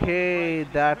 hit you on the Okay, break, and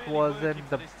it's that really wasn't working for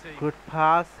the this team. good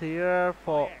pass here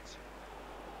for. Payet.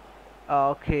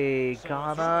 Okay,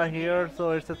 Ghana here,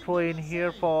 so it's a throw in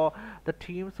here for the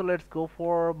team. So let's go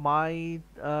for my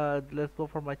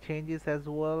changes as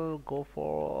well. Go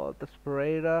for the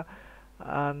Pereira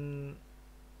and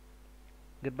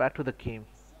get back to the game.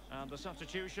 And the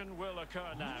substitution will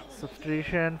occur now.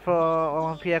 Substitution for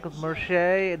Olympiacos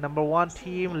Marseille, number one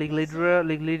team, league leader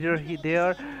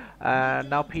there.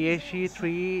 Now PSG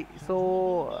 3.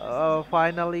 So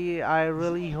finally, I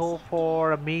really hope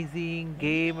for amazing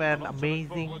game and A lot to look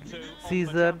amazing forward to on the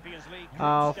season Champions League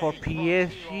group for stage. Live here on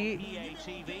PSG. EA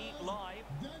TV live.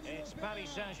 It's Paris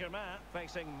Saint-Germain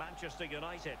facing Manchester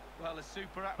United. Well, a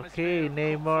super Okay, atmosphere. Good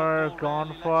Neymar football gone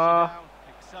really lets you for. down.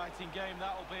 Exciting game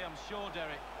that will be, I'm sure,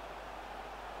 Derek.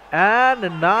 And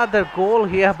another goal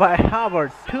here by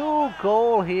Havertz. 2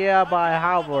 goal here by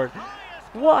Havertz.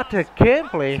 What a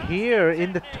gameplay here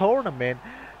in the tournament.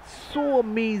 So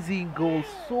amazing goal.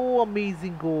 So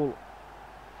amazing goal.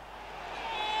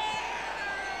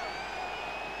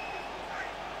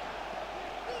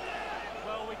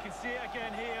 Well, we can see it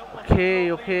again here. What Okay,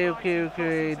 a okay, lovely okay, right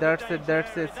okay. across That's into it. the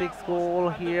That's danger it. area. 6 That goal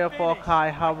was, and the here for finish. Kai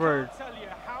I Havertz. can't tell you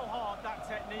how hard that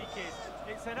technique is.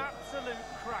 It's an absolute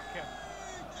cracker.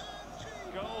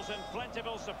 Goals in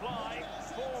plentiful supply.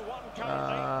 4-1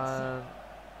 currently.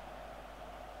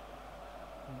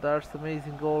 That's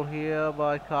amazing goal here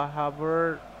by Kai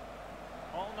Havertz.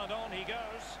 On and on he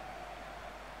goes.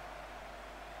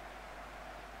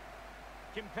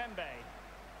 Kimpembe.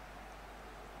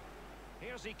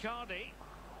 Here's Icardi.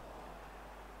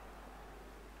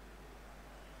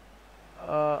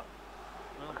 Well,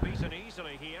 beaten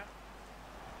easily here.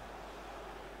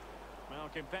 Well,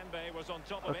 Kimpembe was on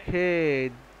top of it.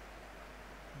 Okay,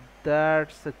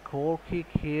 that's a goal kick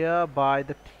here by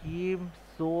the team.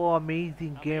 So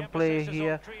amazing And the gameplay emphasis is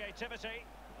here. on creativity.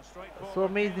 A straightforward So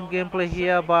game amazing on gameplay Havertz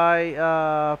here save.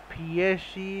 by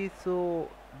PSG. So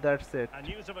that's it. And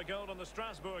news of a goal on the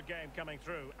Strasbourg game coming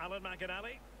through. Alan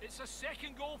McInally. It's a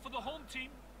second goal for the home team.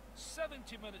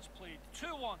 70 minutes played.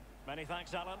 2-1. Many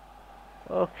thanks, Alan.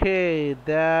 Okay,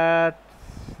 that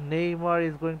Neymar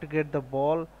is going to get the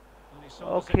ball. And he saw the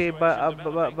Okay, but situation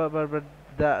developing.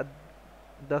 that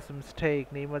that's a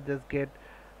mistake. Neymar just get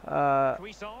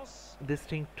Cuisance. this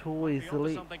thing too Might be onto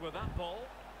easily. something with that ball.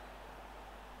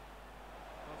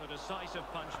 Not a decisive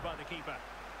punch by the keeper.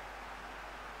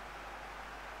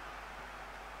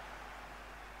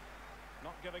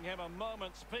 Not giving him a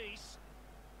moment's peace.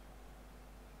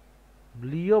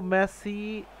 Leo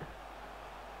Messi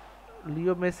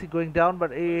going down,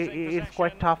 but it's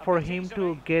quite tough for him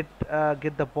to get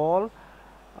the ball,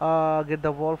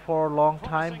 for a long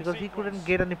time because he couldn't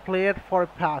get any player for a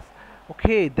pass.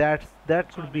 Okay, that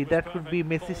could be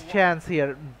Messi's chance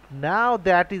here. Now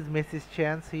that is Messi's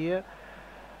chance here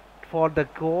for the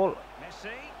goal, Messi.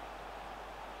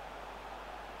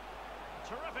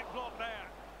 Terrific block there.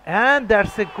 and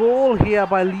that's a goal here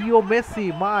by Leo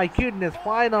Messi. My goodness,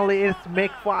 finally it's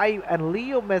make 5 and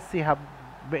Leo Messi have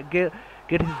get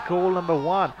his goal number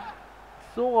 1.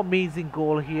 So amazing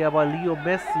goal here by Leo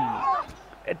Messi.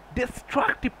 A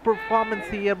destructive performance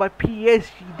here by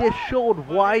PSG. They showed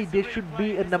why they should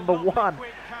be a number 1.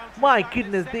 My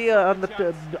goodness, they are on the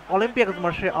Olympiacos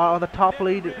Marseille are on the top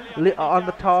on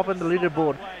the top in the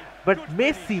leaderboard. But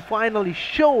Messi finally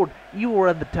showed you were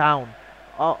in the town.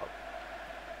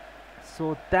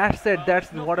 So that's it.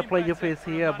 That's what a pleasure face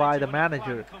here by the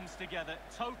manager.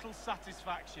 Total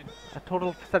satisfaction. A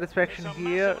total satisfaction It's a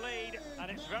here. massive lead,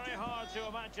 and it's very hard to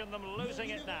imagine them losing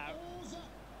it now.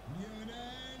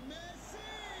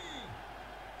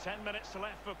 10 minutes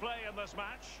left for play in this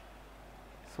match.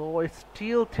 So it's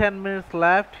still 10 minutes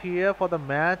left here for the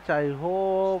match. I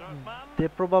hope they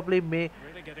probably Really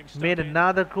getting stuck made in.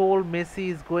 another goal. Messi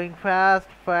is going fast,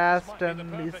 This might be the and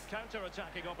is perfect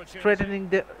counter-attacking opportunity.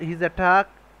 straightening his attack.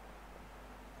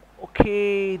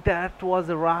 Okay, that was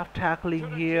a rough tackling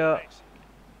Couldn't here. keep it.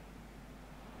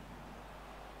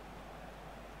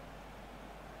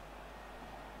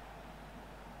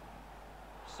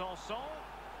 Sanson.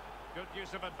 Good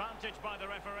use of advantage by the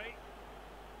referee.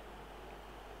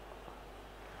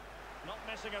 Not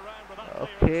messing around with that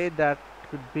Okay, clearance.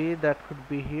 that could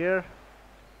be here.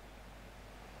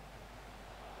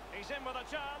 He's in with a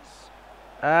chance.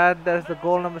 And there's the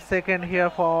goal number 2 here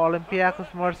for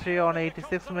Olympiacos Marseille on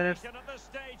 86 minutes. At this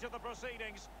stage of the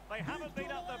proceedings, they haven't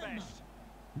been at their best.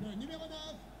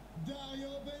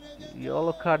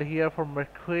 Yellow card here for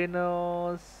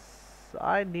Marquinhos.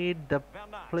 I need the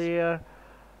Bernat. player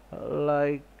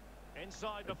like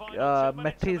Inside the final 2 minutes of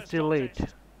Matisse this Delete.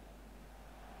 contest.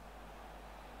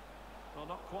 Well,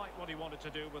 not quite what he wanted to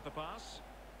do with the pass.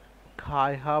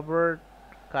 Kai Havertz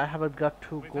got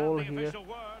 2 We've goals had the here. official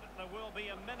word. There will be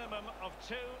a minimum of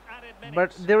 2 added But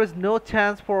minutes. there is no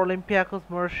chance for Olympiacos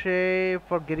Marseille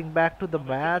for getting back to the Well,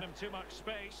 they've given match. him too much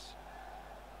space.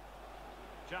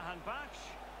 Jahan Bash.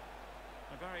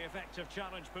 A very effective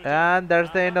challenge put in. And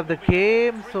that's the end That of the will be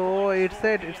game. 3 So points it's for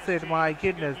it. It's it. PSG. My Good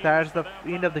goodness, news that's for the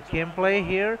them end of the fans around the gameplay world.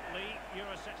 here. Lee, your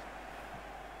assist.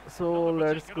 So Not a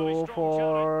let's particularly go strong showing.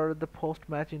 for the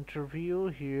post-match interview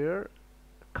here.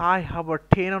 Kai Havertz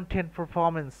 10 on 10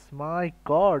 performance. My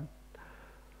God,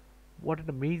 what an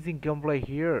amazing gameplay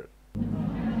here.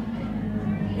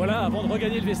 Voilà, avant de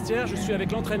regagner le vestiaire, je suis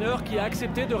avec l'entraîneur qui a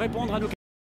accepté de répondre à nos questions.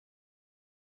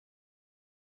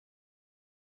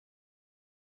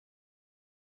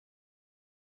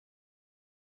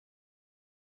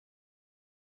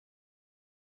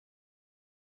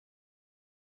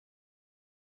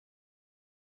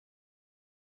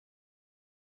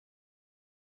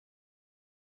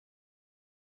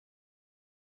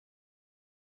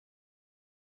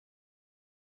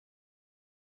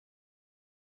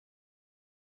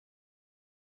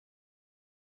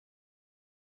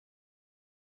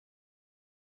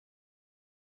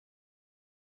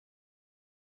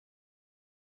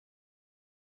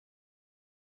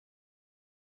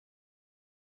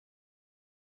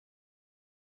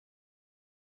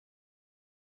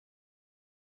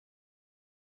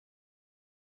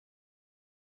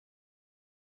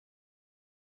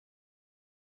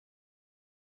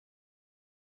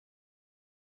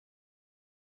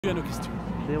 À nos questions.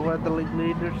 They were the league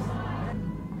leaders.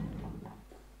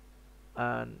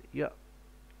 And yeah,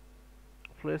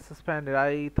 player suspended.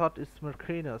 I thought it's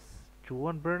Marquinhos.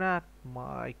 Juan Bernat.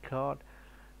 My God.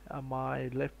 My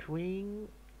left wing.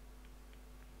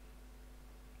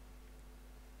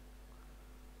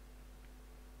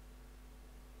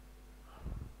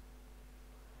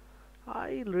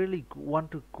 I really want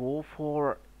to go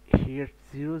for here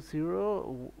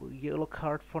 0-0 yellow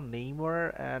card for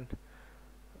Neymar and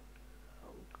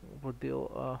but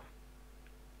they'll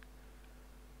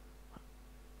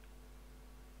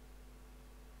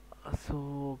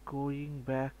so going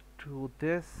back to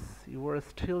this, you are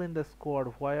still in the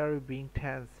squad. Why are you being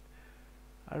tensed?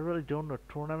 I really don't know.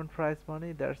 Tournament prize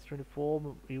money, that's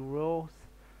 24 euros.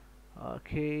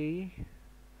 Okay,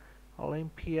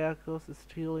 Olympiacos is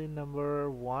still in number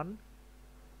 1.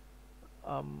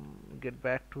 Get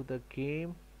back to the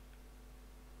game.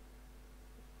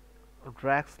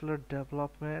 Draxler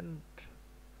development.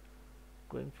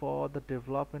 Going for the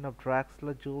development of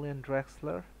Draxler, Julian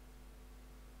Draxler.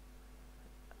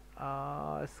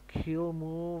 Skill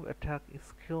move, attack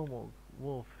skill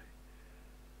move.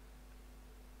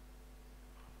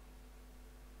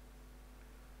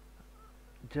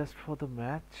 Just for the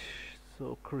match.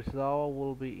 So Kurzawa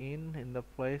will be in the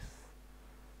place.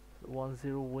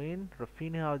 1-0 win.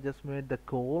 Rafinha just made the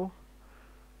goal.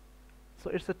 So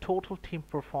it's a total team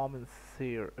performance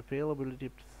here.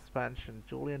 Availability suspension.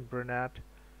 Julian Bernat.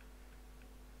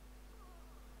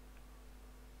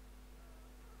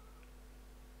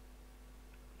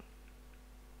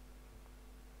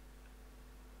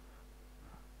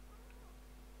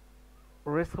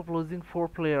 Risk of losing 4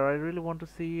 player. I really want to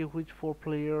see which 4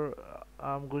 player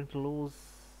I'm going to lose.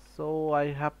 So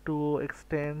I have to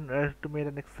extend to make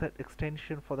an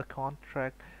extension for the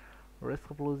contract.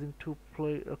 Risk of losing 2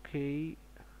 play. Okay.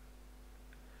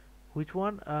 Which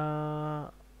one?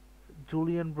 Juan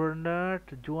Bernard,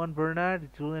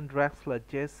 Julian Draxler,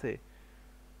 Jesse.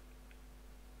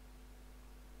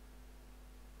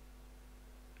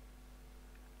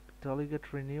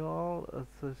 Delegate renewal.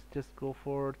 So let's just go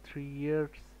for 3 years.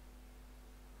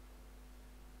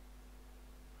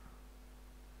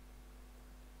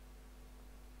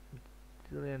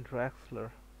 Julian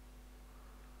Draxler.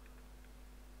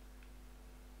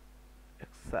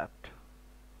 Accept.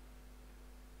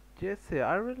 Jesse,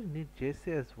 I really need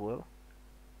Jesse as well.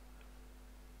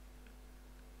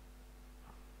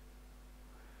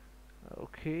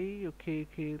 Okay,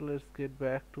 let's get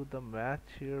back to the match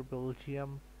here.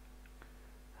 Belgium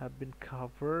have been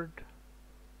covered.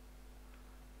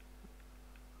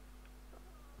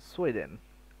 Sweden.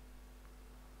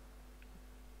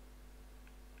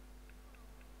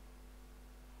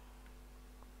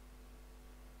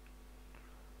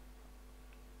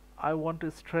 I want to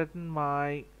straighten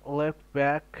my left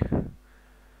back.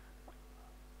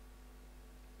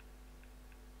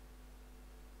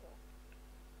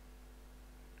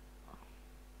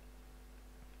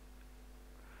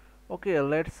 Okay,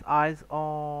 let's eyes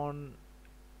on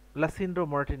Lacindro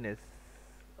Martinez.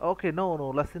 Okay, no,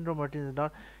 Lacindro Martinez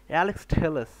not. Alex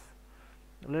Telles.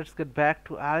 Let's get back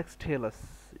to Alex Telles,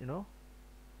 you know.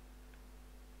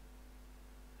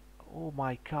 Oh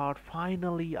my God,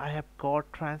 finally I have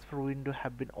got transfer window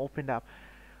have been opened up.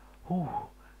 Whew,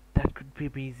 that could be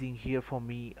amazing here for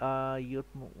me. Youth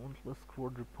movement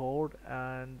squad report,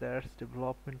 and there's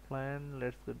development plan.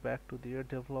 Let's get back to their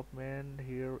development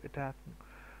here. Attack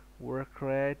work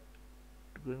rate,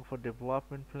 going for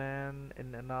development plan,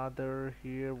 and another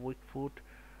here weak foot.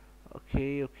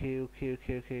 Okay.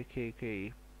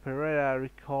 Pereira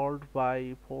recalled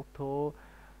by Porto.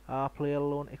 Player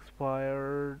loan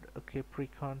expired. Okay,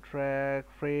 pre-contract.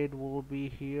 Fred will be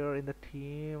here in the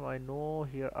team. I know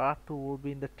here Arthur will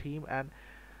be in the team. And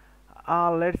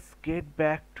let's get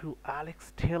back to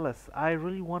Alex Telles. I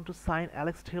really want to sign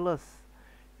Alex Telles.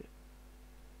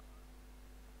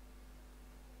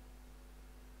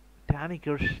 Danny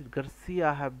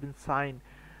Garcia have been signed.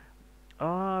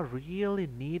 Really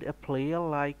need a player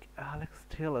like Alex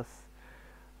Telles.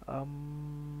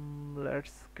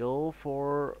 Let's go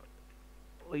for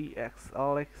Alex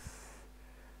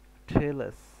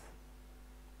Telles,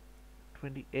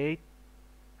 28.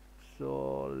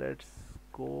 So let's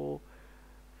go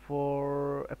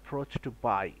for approach to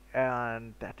buy,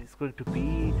 and that is going to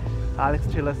be Alex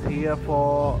Telles here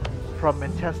for from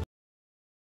Manchester.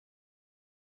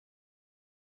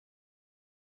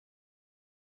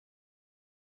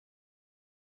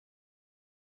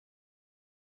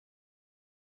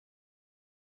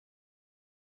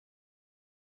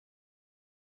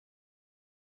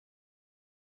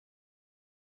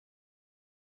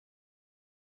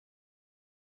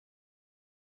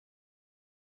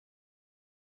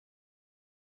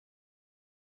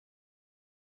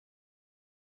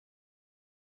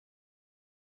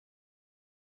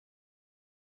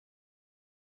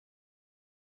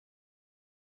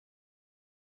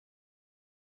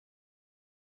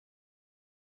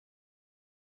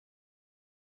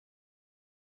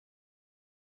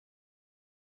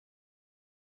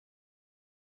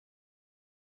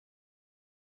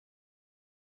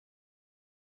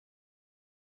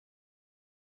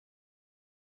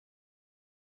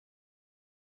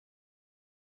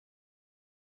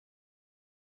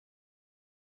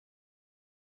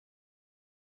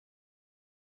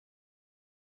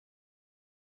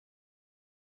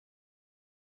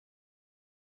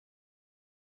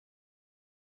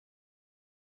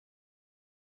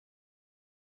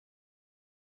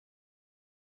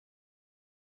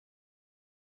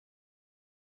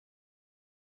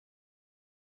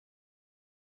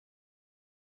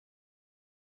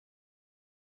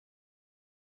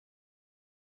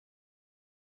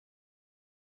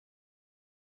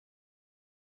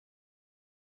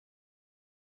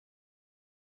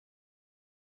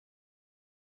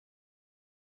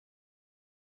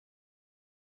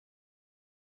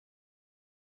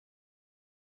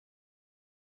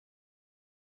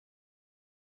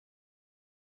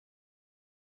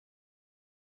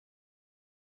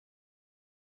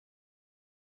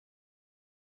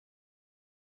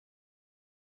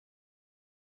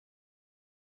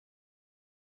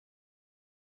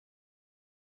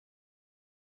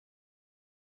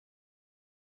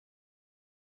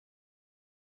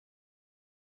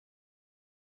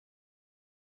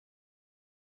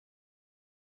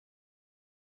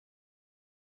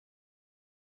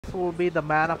 This will be the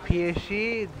man of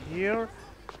PSG here.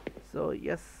 So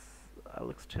yes,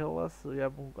 Alex Telles. So yeah,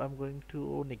 I'm going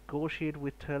to negotiate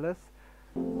with Telles.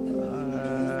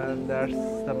 And there's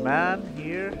the man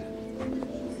here.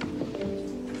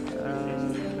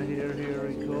 And here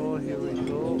we go. Here we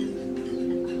go.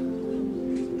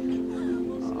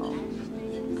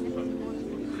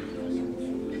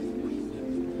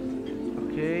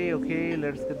 Okay.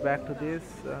 Let's get back to this.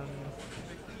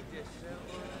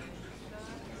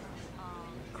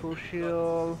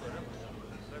 Crucial.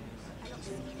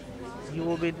 You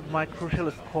will be my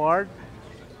crucial squad.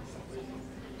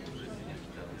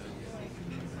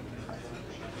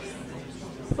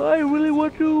 I really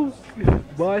want to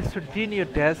buy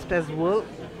Serginho Dest as well.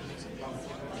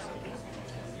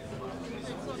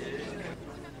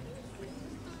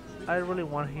 I really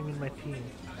want him in my team.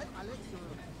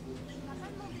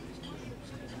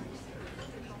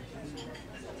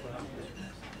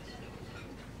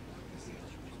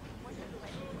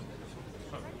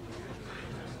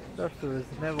 That's the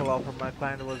reasonable offer. My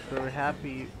client was very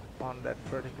happy on that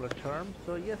particular term.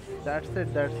 So yes, that's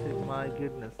it. My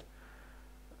goodness.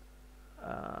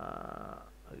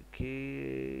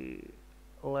 Okay,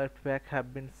 left back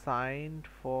have been signed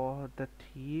for the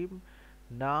team.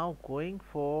 Now going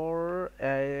for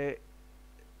a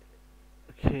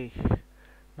okay.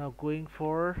 Now going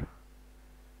for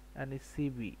an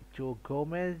ECB. Joe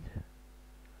Gomez,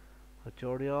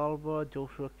 Jordi Alba,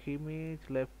 Joshua Kimmich,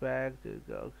 left back.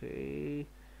 Okay,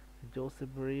 Jose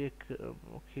Barrick.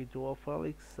 Okay, Joao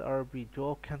Felix, RB,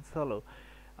 Joao Cancelo.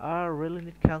 I really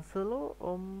need Cancelo?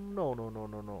 No, no, no,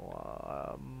 no,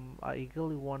 no. I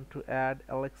eagerly want to add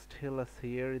Alex Telles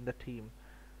here in the team.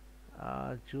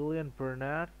 Julian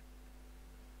Bernat,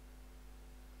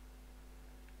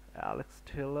 Alex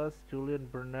Telles, Julian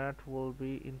Bernat will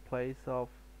be in place of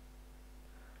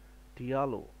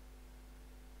Diallo.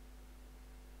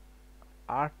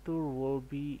 Arthur will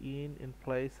be in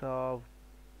place of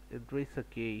Idrissa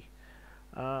Gueye.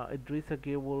 Idrissa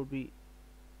Gueye will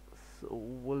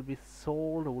be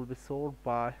sold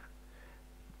by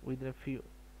within a few.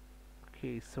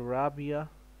 Okay, Sarabia.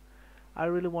 I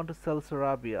really want to sell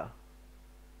Sarabia.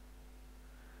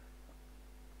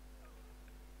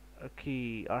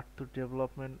 Okay, Arthur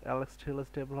development, Alex Telles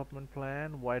development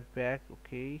plan, wide back.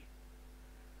 Okay,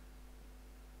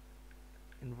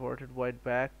 inverted wide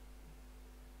back.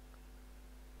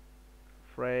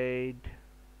 Afraid.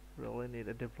 Really need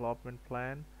a development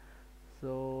plan.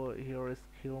 So here is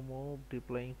skill move,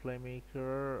 playing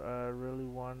playmaker. I really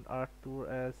want Arthur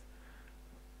as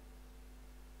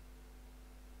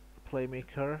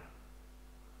playmaker.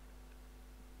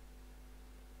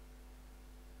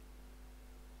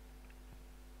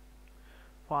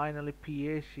 Finally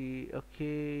PSG.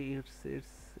 Okay,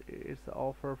 it's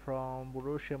offer from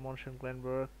Borussia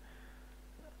Mönchengladbach.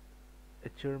 A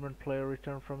German player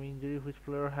returned from injury. Which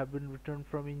player have been returned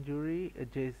from injury?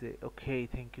 Jose. Okay,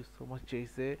 thank you so much,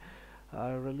 Jose. I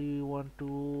really want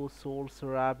to sold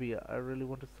Sarabia. I really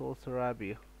want to sold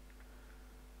Sarabia.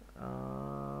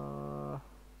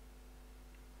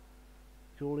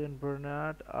 Julian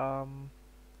Bernat,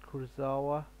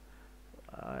 Kurzawa,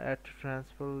 add to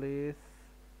transfer list.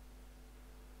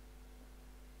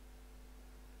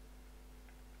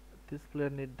 This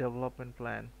player need development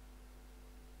plan.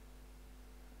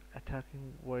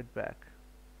 Attacking wide back.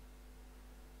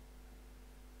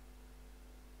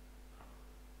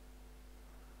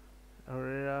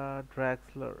 Herrera,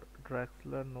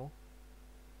 Draxler, no.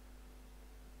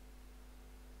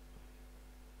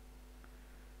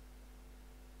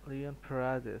 Leon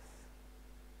Paredes.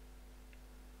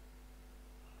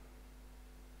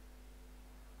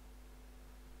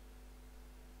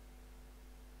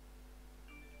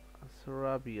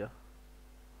 Sarabia.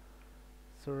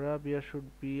 Sarabia should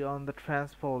be on the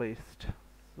transfer list.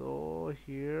 So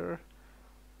here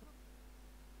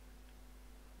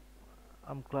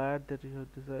I'm glad that you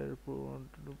have decided to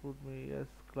put me. Yes,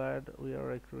 glad we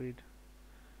are agreed.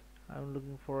 I'm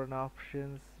looking for an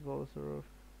options. Also,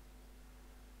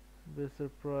 be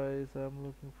surprised. I'm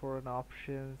looking for an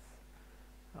options,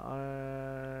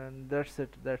 and that's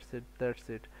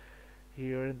it.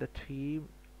 Here in the team.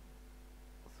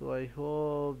 So I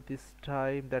hope this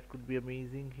time that could be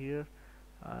amazing here.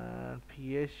 And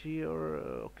PSG or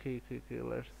okay,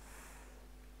 let's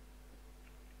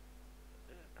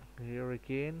here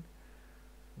again.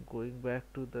 Going back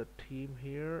to the team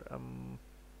here.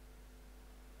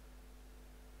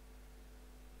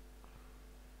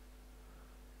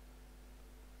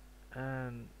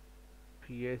 And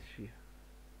PSG.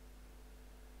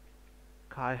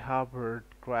 Kai Havertz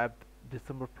grabbed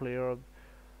December player of.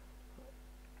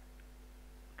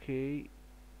 Okay,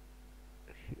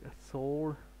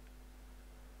 sold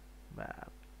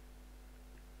map.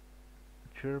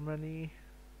 Germany.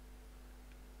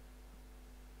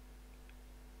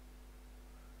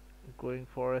 Going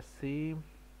for a seam.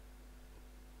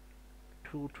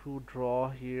 2-2 draw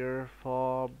here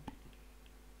for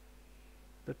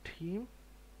the team.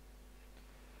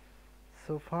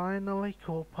 So finally,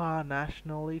 Copa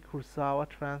nationally, Kurzawa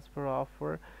transfer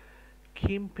offer.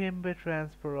 Kimpembe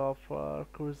transfer offer,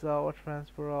 Kurzawa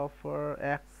transfer offer,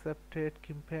 accepted.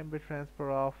 Kimpembe transfer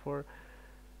offer.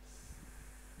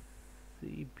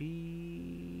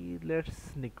 CB,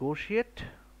 let's negotiate.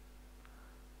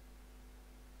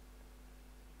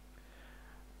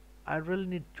 I really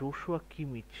need Joshua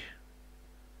Kimmich.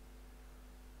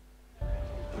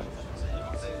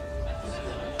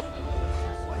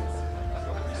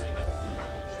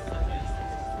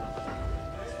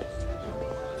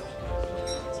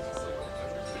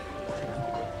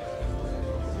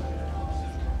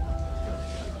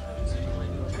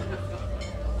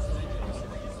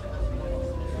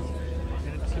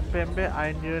 Kimpembe,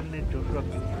 I need Joshua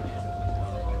Kimmich.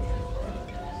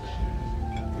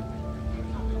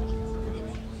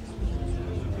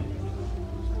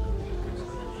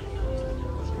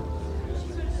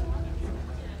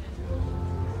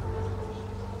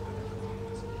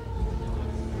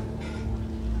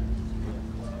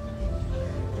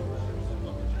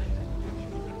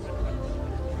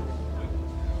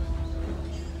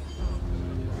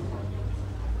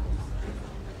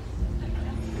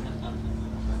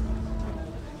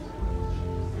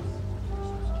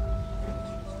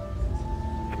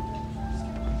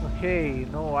 Okay,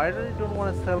 no, I really don't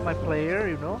want to sell my player,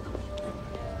 you know.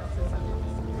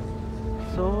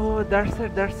 So that's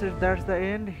the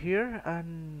end here,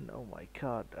 and oh my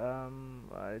god,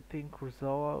 I think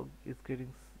Kurzawa is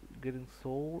getting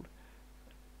sold.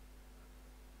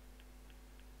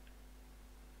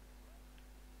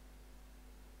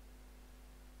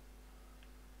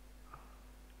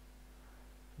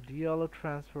 Diallo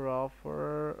transfer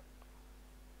offer.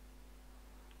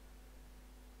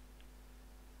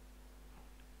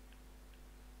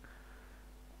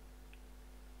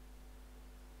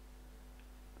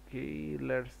 Okay,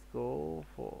 let's go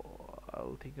for.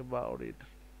 I'll think about it.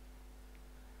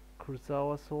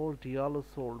 Kurzawa sold, Diallo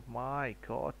sold. My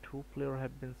God, two players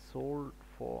have been sold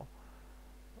for.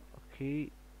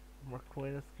 Okay,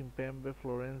 Marquinhos, Kimpembe,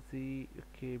 Florenzi.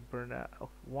 Okay, Bernat.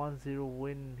 1-0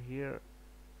 win here.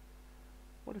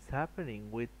 What is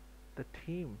happening with the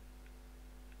team?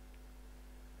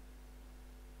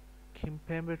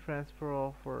 Kimpembe transfer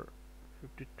offer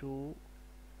 52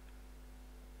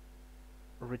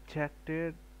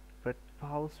 rejected, but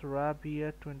Paulo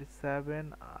Sarabia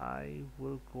 27 I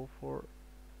will go for.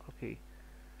 Okay,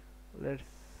 let's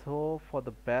hope for the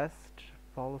best.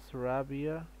 Paulo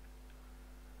Sarabia.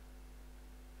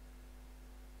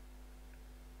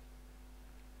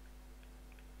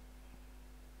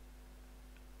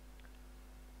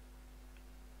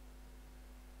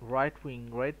 Right wing,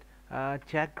 right?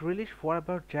 Jack Grealish. What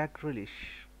about Jack Grealish?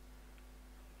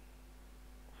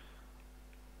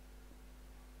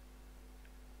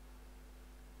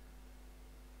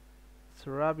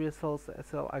 Sarabia sells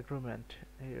SL agreement.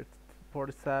 Here it's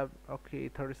 47. Okay,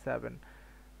 37.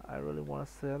 I really want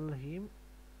to sell him.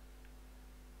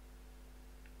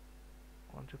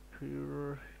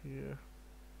 Entrepreneur here.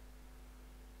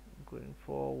 Going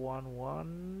for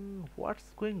 1-1. What's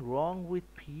going wrong with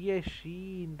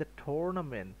PSG in the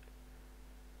tournament?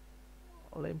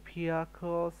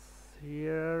 Olympiacos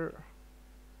here.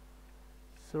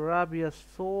 Sarabia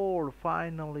sold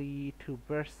finally to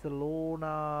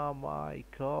Barcelona. My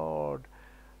God.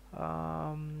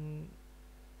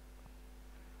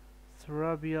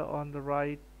 Sarabia on the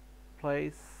right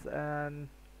place, and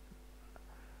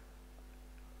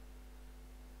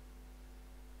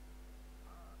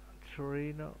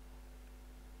Torino.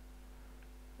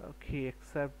 Okay,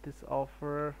 accept this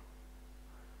offer.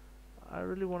 I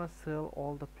really want to sell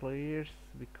all the players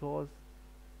because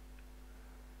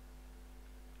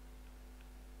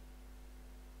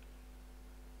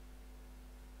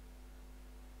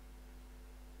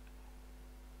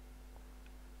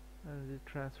the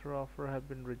transfer offer have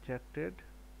been rejected.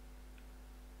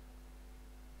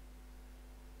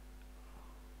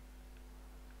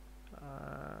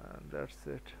 That's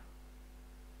it.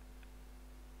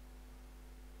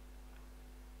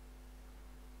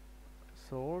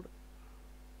 Sold.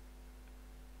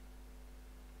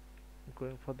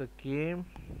 Going for the game.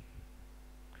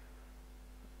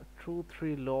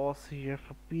 2-3 loss here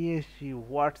for PSG.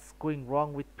 What's going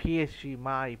wrong with PSG,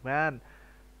 my man?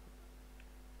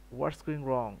 What's going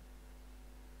wrong?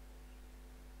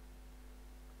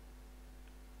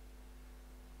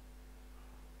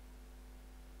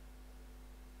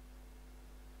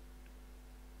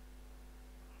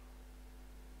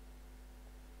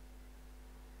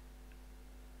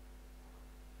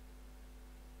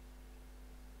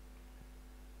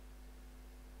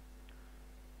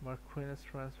 Marquinhos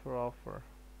transfer offer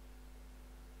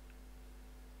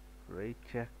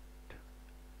reject.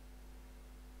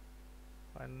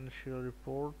 Financial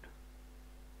report.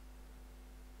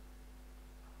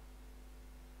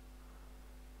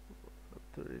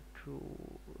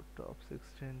 Top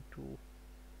 16 to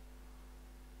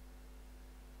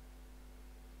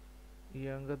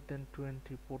younger than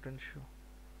 20 potential.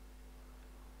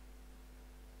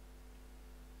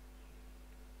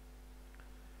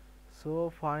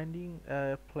 So finding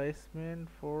a placement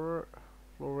for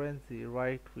Florenzi,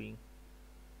 right wing.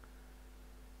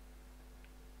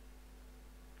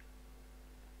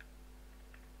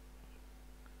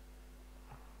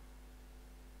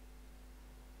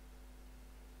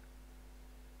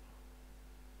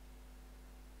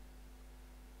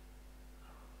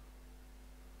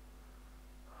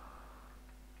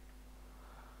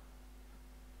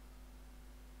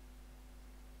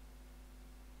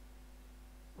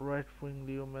 Right wing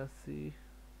Leo Messi,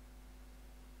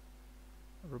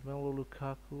 Romelu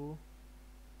Lukaku,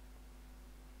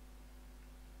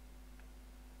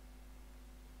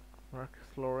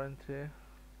 Marcus Llorente,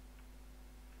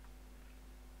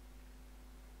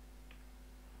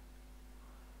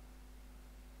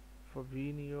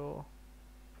 Fabinho,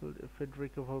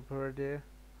 Federico Valverde,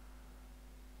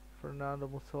 Fernando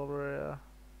Musolera,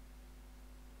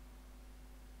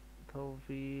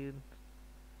 Thauvin,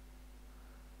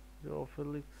 Joe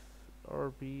Felix,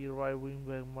 or B right wing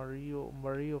back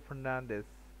Mario Fernandez.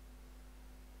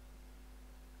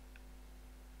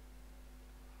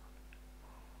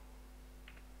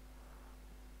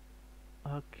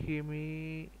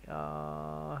 Hakimi,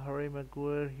 Harry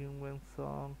Maguire, Heung-min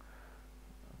Song,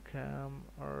 Cam,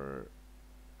 or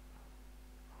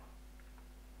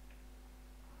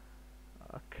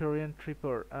Korean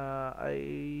Tripper.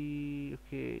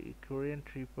 Korean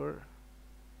Tripper.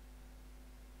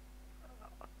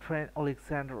 Trent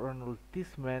Alexander-Arnold.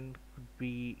 This man could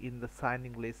be in the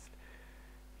signing list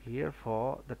here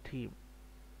for the team.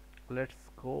 Let's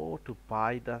go to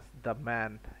buy the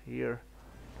man here,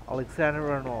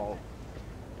 Alexander-Arnold.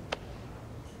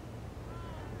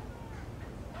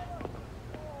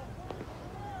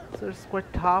 So it's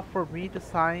quite tough for me to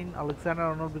sign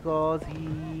Alexander-Arnold because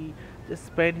he just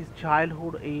spent his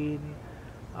childhood in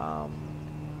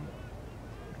um,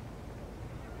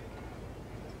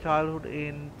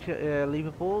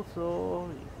 Liverpool. So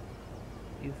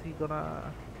is he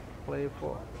gonna play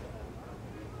for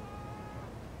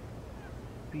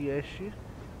PSG?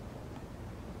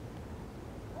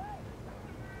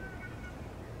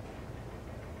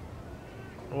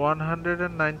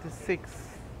 $196.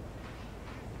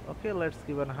 Okay, let's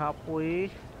give an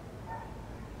halfway.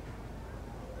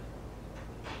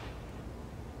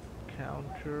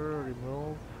 Counter,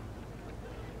 remove.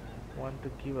 Want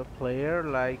to give a player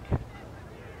like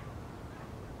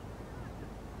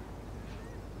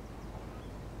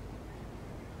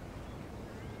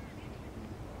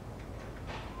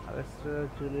Alistair,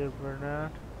 Julian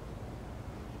Bernard,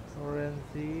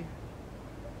 Lorenzi.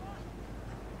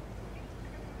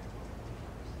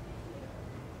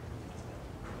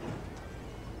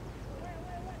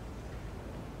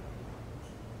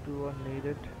 Two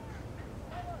unneeded.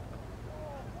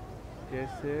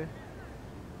 Jesse.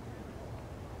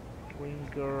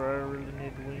 Winger, I really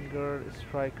need winger.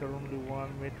 Striker, only one.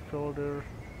 Midfielder.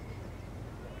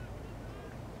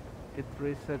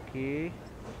 Idrissa Gueye.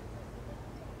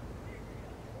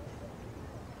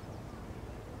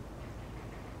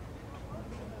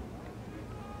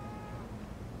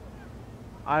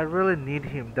 I really need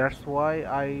him. That's why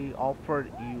I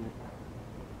offered you.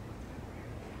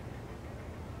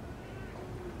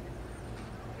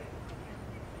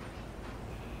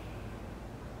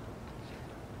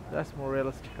 That's more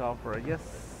realistic offer. Yes,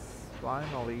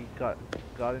 finally got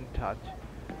in touch.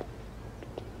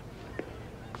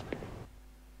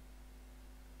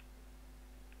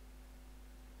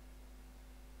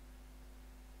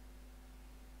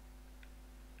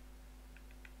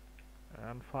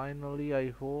 And finally, I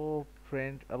hope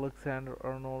Trent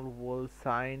Alexander-Arnold will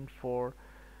sign for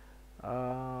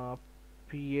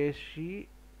PSG.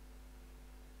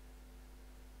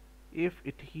 If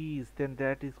it is, then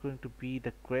that is going to be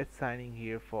the great signing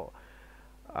here for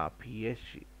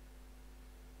PSG.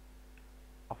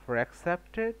 Offer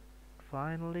accepted.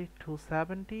 Finally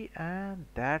 270, and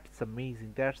that's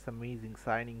amazing. That's amazing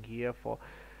signing here for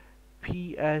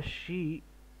PSG.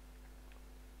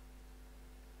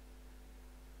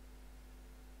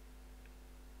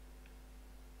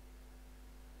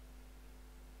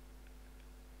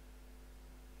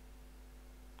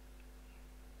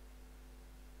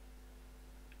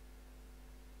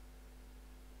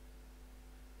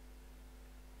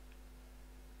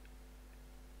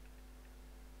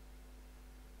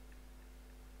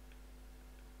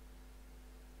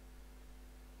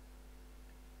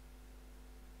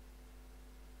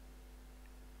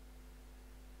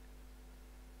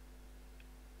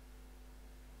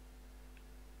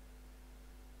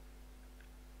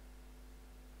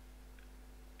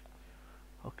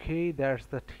 Okay, there's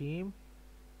the team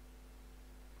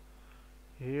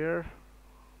here.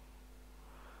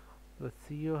 The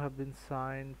CEO have been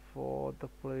signed for the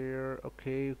player.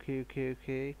 Okay.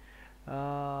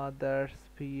 There's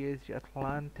PSG,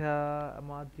 Atlanta,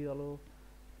 Amad Diallo.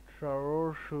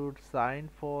 Traore should sign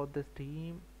for this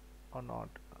team or not?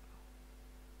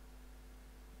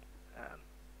 And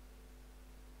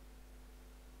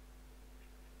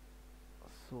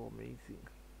so amazing.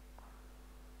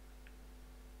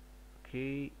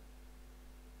 Okay.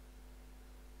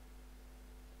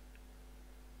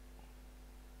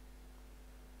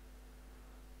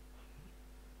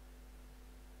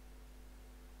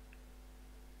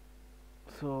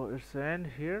 So it's end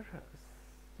here.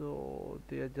 So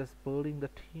they are just building the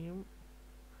team.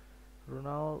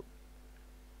 Ronald.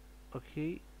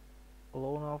 Okay.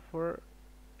 Loan offer.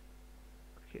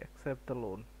 Okay, accept the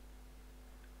loan.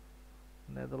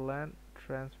 Netherlands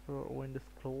transfer window is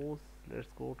closed. Let's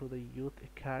go to the youth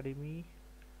academy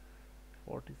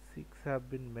 46 have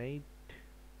been made.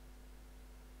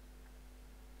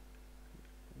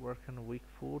 Work on weak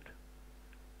foot.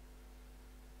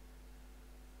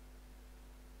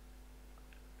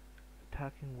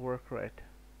 Attacking work rate.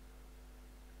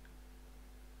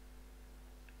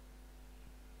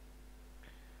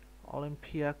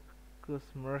 Olympiacos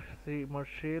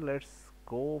Marseille, let's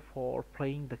go for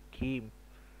playing the game.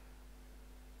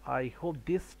 I hope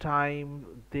this time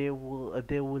they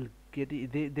will get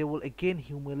it, they will again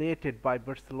humiliated by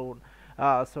Barcelona.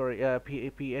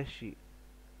 PSG.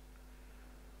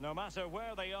 No matter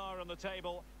where they are on the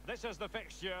table, this is the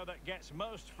fixture that gets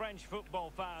most French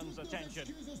football fans'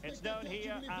 attention. It's known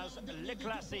here as Le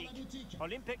Classique.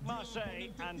 Olympique Marseille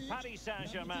and Paris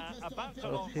Saint-Germain about to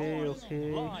lock horns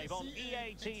live on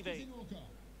EA TV.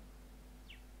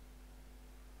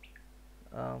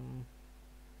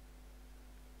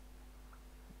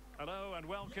 Hello and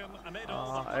welcome amid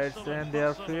all the hustle and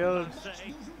bustle of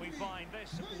Marseille. We find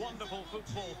this wonderful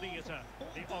football theatre,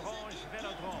 the Orange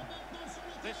Velodrome.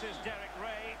 This is Derek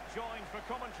Ray, joined for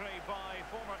commentary by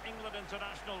former England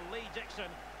international Lee Dixon.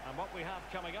 And what we have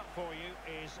coming up for you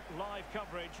is live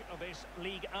coverage of this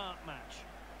Ligue 1 match.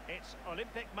 It's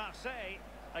Olympique Marseille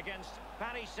against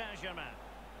Paris Saint-Germain.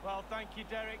 Well, thank you,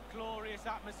 Derek. Glorious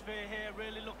atmosphere here.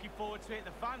 Really looking forward to it.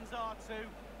 The fans are too.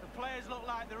 The players look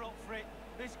like they're up for it.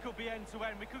 This could be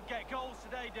end-to-end. We could get goals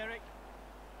today, Derek.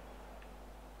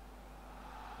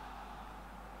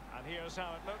 And here's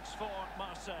how it looks for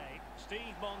Marseille.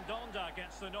 Steve Mondonda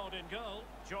gets the nod in goal.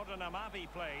 Jordan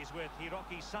Amavi plays with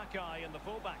Hiroki Sakai in the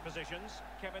fullback positions.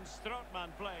 Kevin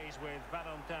Strootman plays with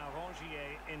Valentin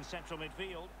Rongier in central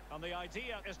midfield. And the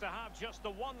idea is to have just the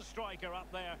one striker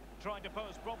up there trying to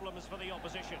pose problems for the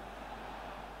opposition.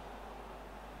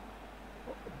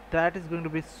 That is going to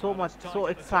be so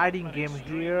exciting game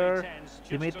here.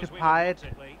 Dimitri Payet.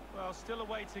 Well, still a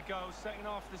way to go. Second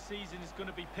half of the season is going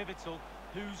to be pivotal.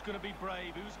 Who's going to be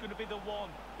brave? Who's going to be the one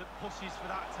that pushes for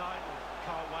that title?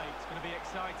 Can't wait. It's going to be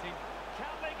exciting.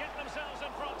 Can they get themselves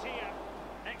in front here?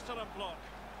 Excellent block.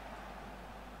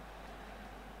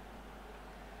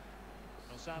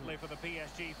 Sadly for the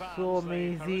PSG fans, so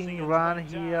amazing run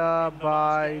here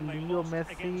by Lionel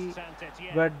Messi,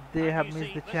 but they have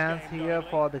missed the chance here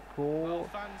for the goal. Well,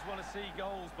 fans want to see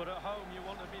goals, but at home you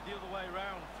want to be the other way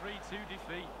around. 3-2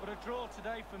 defeat, but a draw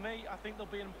today for me. I think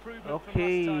there'll be an improvement.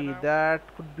 Okay, that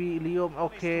could be Leo.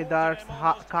 Okay, that's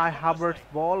Kai Havertz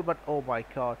ball, but oh my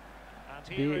God.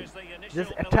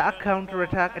 Just attack,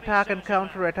 counter-attack, attack and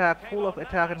counter-attack, full of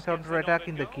attack and counter-attack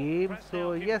in the game.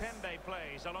 So yes,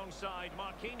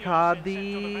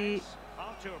 Cardi,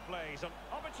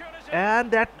 and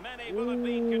that,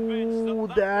 ooh,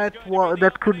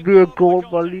 that could be a goal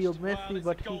for Leo Messi,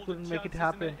 but he couldn't make it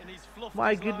happen.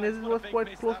 My goodness, it was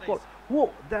quite close call.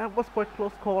 Whoa, that was quite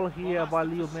close call here by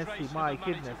Leo Messi. My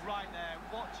goodness.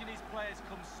 Watching his players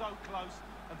come so close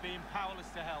and being powerless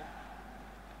to help.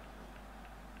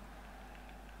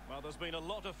 Well, there's been a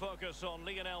lot of focus on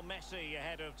Lionel Messi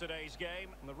ahead of today's game.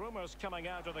 And the rumours coming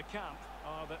out of the camp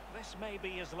are that this may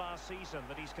be his last season,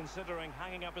 that he's considering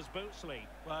hanging up his boots, Lee.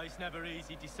 Well, it's never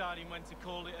easy deciding when to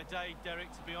call it a day,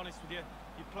 Derek, to be honest with you.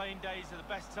 Your playing days are the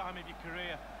best time of your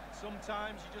career.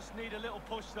 Sometimes you just need a little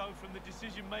push, though, from the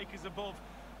decision-makers above.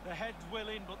 The head's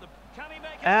willing, but the... Can he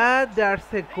make it? And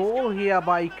there's a goal here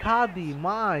by Cardi.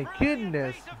 My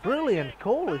goodness, brilliant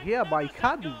goal here by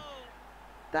Cardi.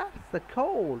 That's the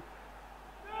goal.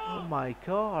 Oh my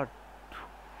God.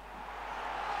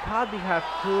 Cardi has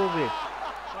proved it.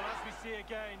 Well, as we see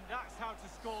again, that's how to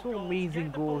score So goals.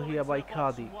 amazing goal here by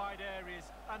Cardi.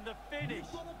 And the finish,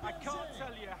 I can't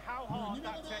tell you how hard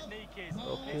that technique is.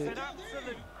 Okay. It's an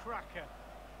absolute cracker.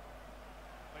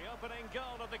 The opening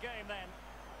goal of the game then.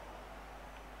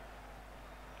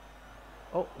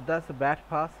 Oh, that's a bad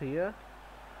pass here.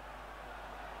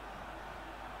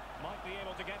 Might be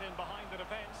able to get in behind the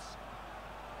defence.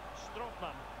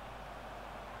 Strootman.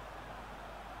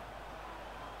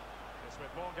 This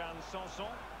with Morgan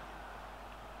Sanson.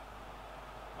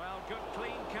 Well, good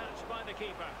clean catch by the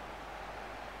keeper.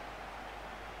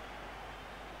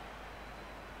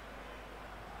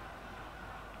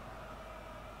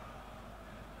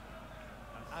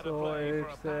 And So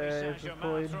it's a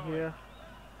throw in here.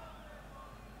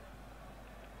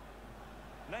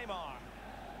 Neymar.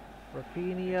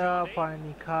 Rafinha,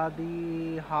 finding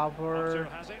Cardi, Havertz,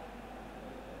 Has it.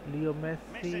 Leo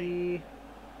Messi,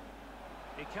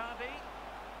 Icardi.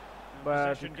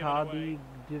 but Possession given Cardi away.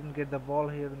 didn't get the ball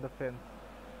here in the fence.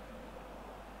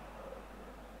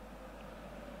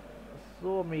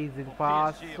 So amazing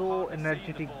pass, PSG so apart from seeing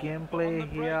energetic the ball, but on gameplay the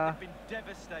break, here. They've been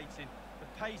devastating.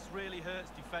 The pace really hurts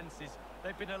defences.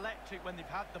 They've been electric when they've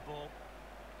had the ball.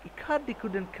 Icardi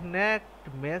couldn't connect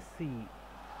Messi.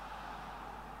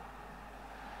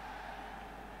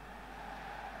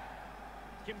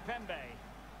 Kimpembe.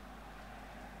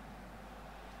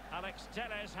 Alex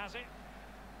Telles has it.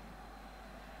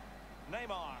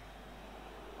 Neymar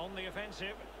on the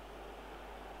offensive.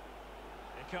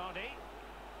 Icardi.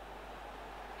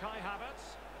 Kai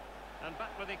Havertz. And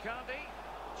back with Icardi.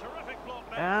 Terrific block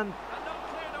there. And not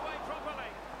cleared away properly.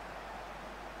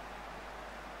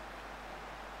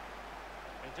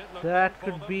 It did look that good for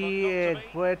could them, be but a not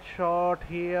to be. great shot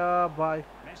here by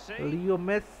Messi. Leo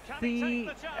Can he Messi, take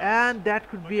the chance? and that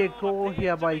could The be a goal goal here appeared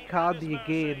to by be at Icardi his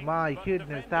again. mercy, My but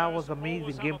goodness, that was defenders amazing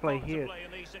always have a gameplay part to here. play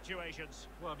in these situations.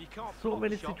 Well, if you can't So block many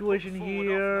the shot, put situations the forward here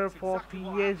off, and for that's exactly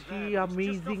what happened there, PSG. but it's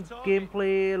just Amazing off target.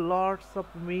 gameplay, lots of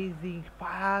amazing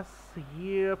pass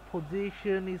here.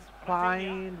 Position is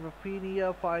fine.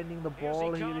 Rafinha finding the Here's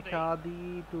ball here.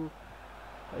 Icardi.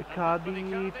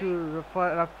 Icardi to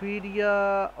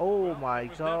Rafinha. Oh Well, my it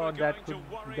was never God, going to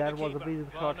worry that the was keeper.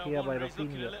 amazing Well, shot no here by wonder he's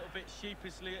looking a Rafinha. little bit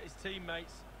sheepishly at his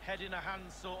teammates, head in a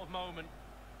hand sort of moment.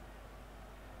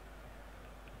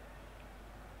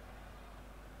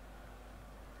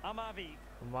 Amavi.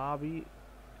 Mabi.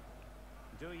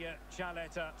 Duya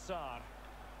Chaleta Tsar.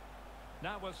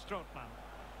 Now with Strootman.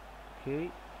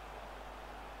 Okay.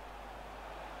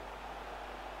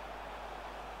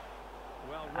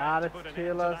 Well, Alex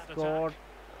Taylor scored.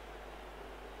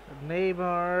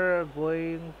 Neymar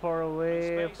going for away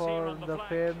Space here for on the the flank.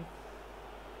 fence.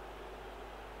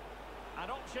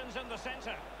 And options in the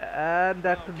centre. And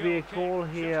that Well, could be a goal goal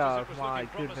kick, here. just as it was My looking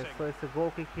goodness. promising. So it's a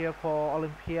goal kick here for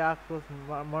Olympiacos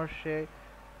Marseille.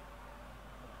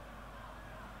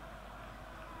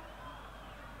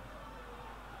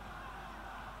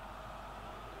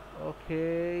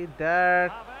 Okay,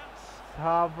 that's Havertz.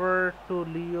 Havertz to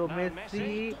Leo Now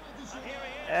Messi. And here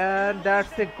he is. And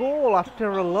that's a goal.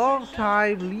 After a long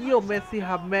time, Leo Messi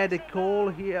have made a goal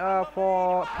here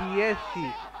for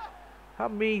PSG.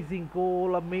 Amazing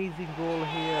goal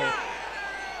here.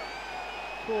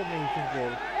 So amazing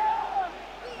goal.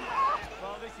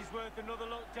 Well, this is worth another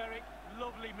look, Derek.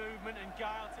 Lovely movement and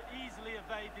guile to easily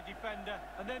evade the defender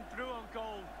and then through on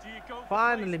goal. Do you go for Finally,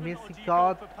 placement or Messi do you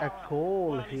got go for a power? goal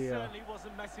Well, he here. certainly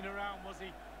wasn't messing around, was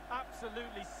he?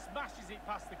 Absolutely smashes it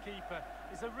past the keeper.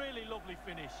 It's a really lovely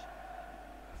finish.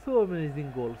 So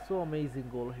amazing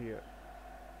goal here.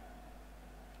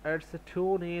 It's a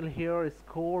 2-0 here,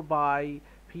 scored by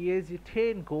PSG.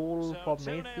 10 goals So for 2-0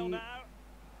 Messi. now.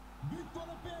 But pour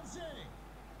le PSG,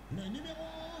 le numéro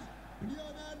 11,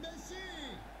 Lionel Messi.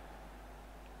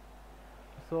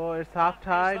 So it's That half is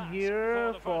time that here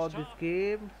for the for first this half.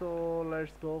 game. So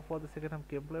let's go for the second half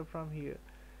gameplay from here.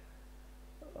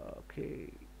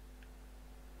 Okay.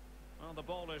 Well, the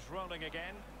ball is rolling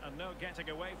again and no getting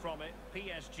away from it.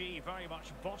 PSG very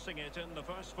much bossing it in the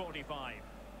first 45.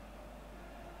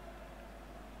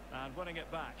 And winning it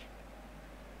back.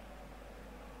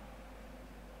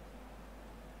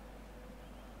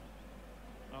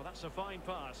 Oh, that's a fine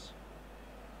pass.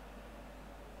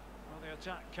 Well, the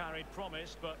attack carried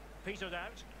promise, but petered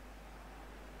out.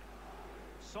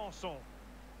 Sanson.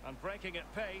 And breaking at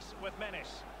pace with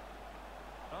menace.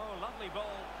 Oh, lovely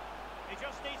ball. He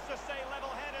just needs to stay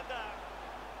level-headed there.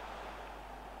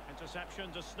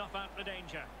 Interception to snuff out the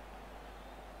danger.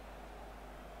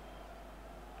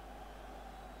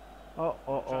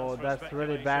 Oh, that's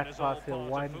really bad pass here.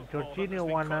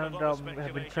 Jorginho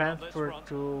have been transferred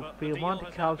to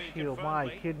Piemonte Calcio.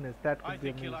 My goodness, that I could be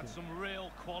think he'll add amazing. some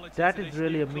real quality That to is this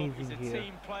really new club. amazing He's a here.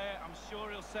 team player. I'm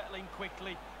sure he'll settle in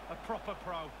quickly. A proper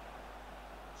pro.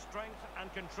 Strength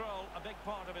and control, a big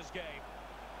part of his game.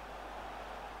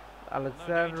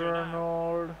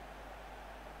 Alexander-Arnold.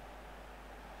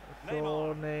 So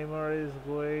Neymar. Neymar is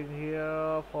going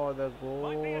here for the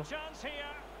Might be a goal. chance here.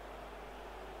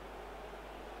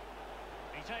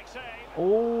 He takes aim.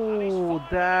 And he's Oh, fired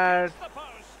against the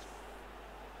post.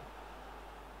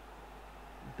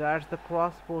 that's the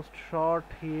cross post shot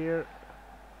here.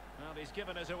 Well, he's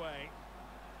given us away.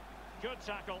 Good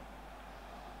tackle.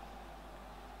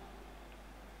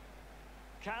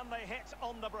 Can they hit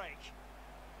on the break?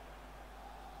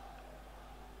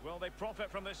 Will they profit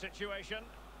from this situation?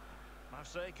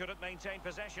 Marseille couldn't maintain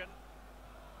possession.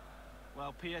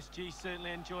 Well, PSG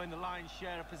certainly enjoying the lion's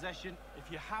share of possession.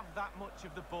 If you have that much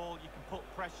of the ball, you can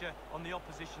put pressure on the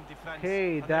opposition defence.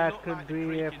 Okay, And they that look could like they're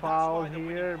be a creaking. That's foul why they're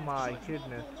winning here. this My game.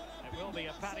 goodness. It will be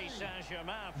a Paris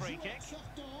Saint-Germain free kick.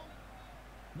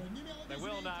 They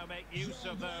will now make use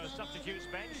of their substitutes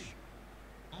bench.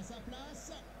 À sa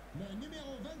place, le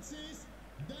numéro 26,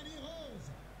 Danny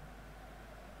Rose.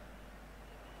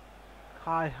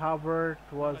 Kai Havertz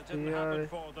was Well, it didn't happen there.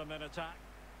 for them in attack.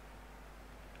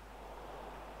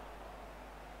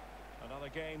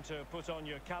 game to put on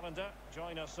your calendar.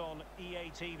 Join us on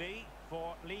EA TV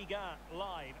for Ligue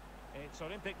Live. It's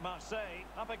Olympique Marseille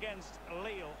up against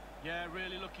Lille. Yeah,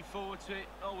 really looking forward to it.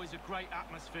 Always a great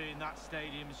atmosphere in that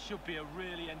stadium. It should be a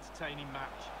really entertaining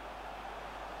match.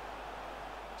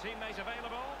 Teammate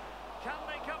available. Can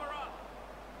they cover up?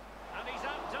 And he's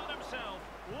outdone himself.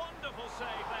 Wonderful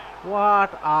save there.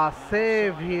 What a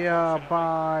save here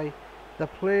by the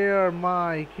player.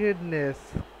 My goodness.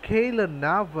 Keylor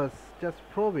Navas just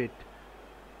prove it.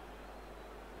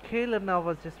 Keylor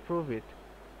Navas just prove it.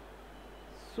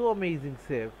 So amazing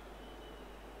save.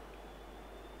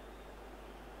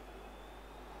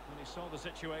 When he saw the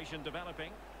situation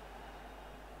developing.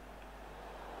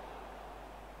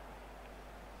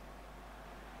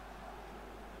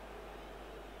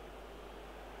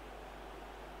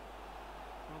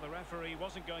 Well, the referee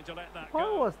wasn't going to let that What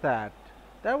go. was that?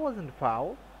 That wasn't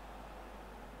foul.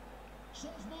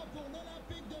 Changement pour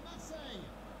l'Olympique de Marseille.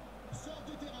 Sort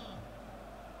du terrain.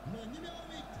 Le numéro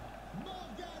 8,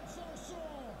 Morgan Sanson.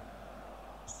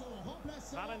 Son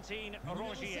remplaçant, Valentin le numéro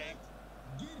Rongier. 7,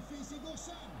 Gylfi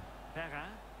Sigurdsson.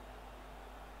 Perrin.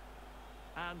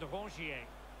 And Rongier.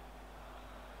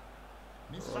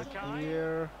 Sakai.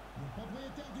 Here. Le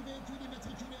propriétaire du véhicule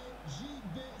immatriculé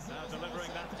JB007. Now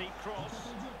delivering that deep cross.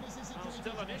 Well,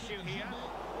 still an issue here.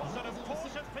 What an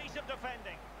important piece of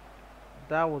defending.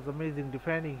 That was amazing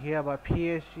defending here by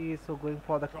PSG. So going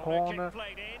for the corner. Kick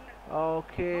played in.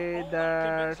 Okay, Not all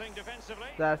that that's convincing defensively.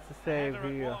 the save Header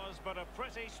it here. was, but a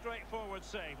pretty straightforward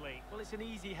save, Lee. Well, it's an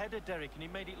easy header, Derek, and he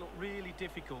made it look really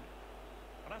difficult.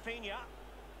 Rafinha.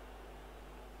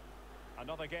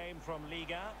 Another game from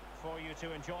Ligue for you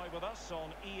to enjoy with us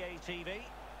on EA TV.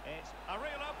 It's a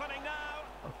real opening now.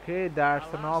 Okay,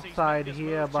 that's an offside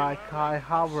here by Kai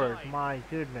Havertz. My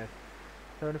goodness.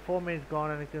 74 minutes gone,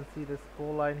 and you can see the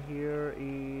scoreline here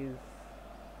is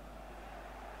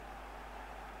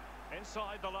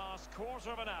Inside the last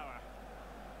quarter of an hour.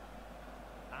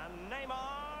 And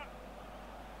Neymar.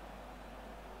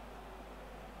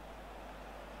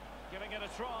 Giving it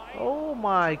a try. oh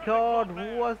my Terrific god, one who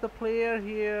there. was the player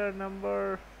here?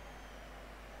 Number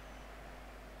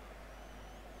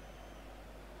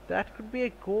that could be a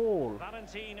goal.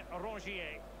 Valentin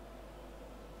Rongier.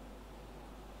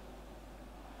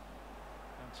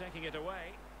 And taking it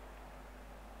away.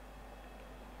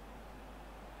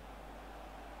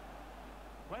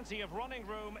 Plenty of running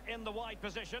room in the wide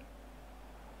position.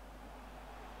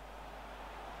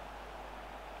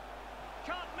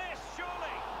 Can't miss,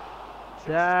 surely. Just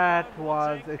That about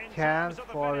was wanting a in chance terms of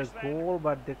the for a finish there. goal,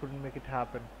 but they couldn't make it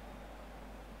happen.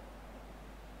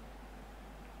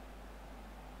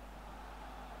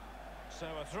 So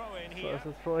a throw in So here. it's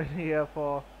a throw in here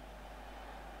for,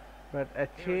 but a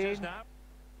Here it is change. now.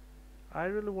 I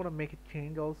really want to make a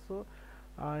change also.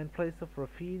 In place of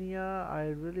Rafinha, I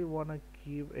really want to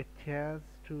give a chance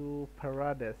to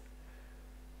Paredes.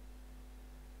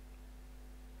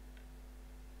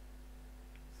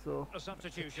 So A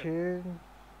substitution. change.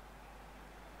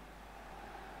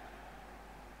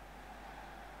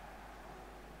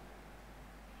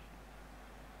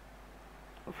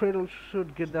 Friedel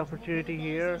should get the opportunity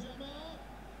here.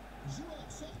 Joueur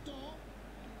sortant,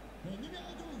 le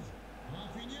numéro 12,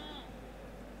 Rafinha.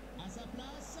 À sa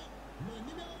place, le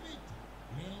numéro 8,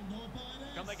 Leandro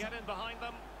Can they Paredes. get in behind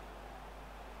them?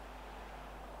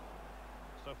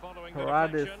 So following the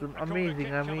Paredes, deflection, a corner amazing,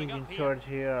 kick coming amazing up here. charge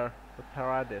here for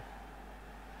Paredes.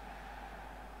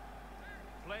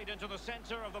 Played into the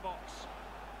centre of the box.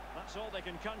 That's all they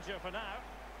can conjure for now.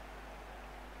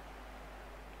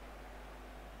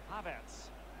 Havertz.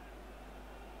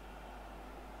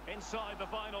 Inside the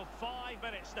final 5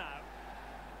 minutes now.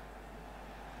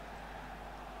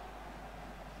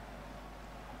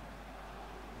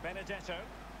 Benedetto.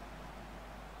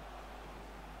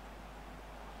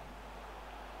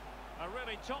 A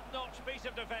really top-notch piece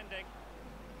of defending.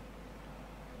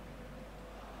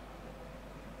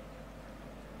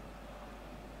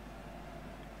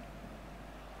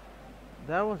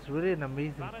 That was really an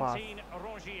amazing pass. Valentin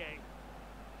Rongier.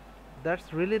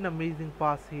 That's really an amazing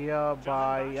pass here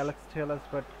by Alex Telles,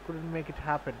 but couldn't make it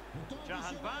happen.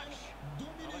 Jahan Bash.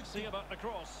 Let's see about the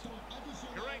cross.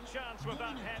 Great chance with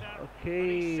that header. but he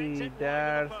Okay, sent it wide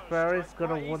there's of the post. Paris It's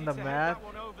gonna quite win easy the to head match. that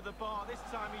one over the bar. This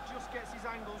time he just gets his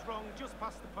angles wrong, just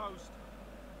past the post.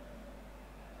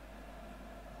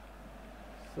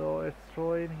 So it's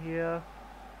throw in here.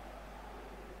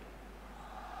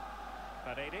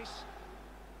 Paredes.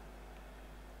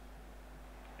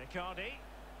 Icardi.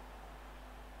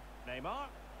 Neymar.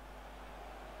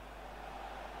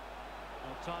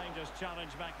 Well, timed his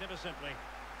challenge magnificently.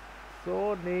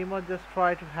 So Neymar just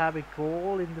tried to have a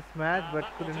goal in this match but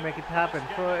That will do couldn't it make it for happen.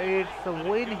 this So game. it's a And it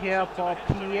win goes here on to for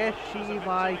history, of course, as a PSG.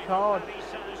 My victory for God, Paris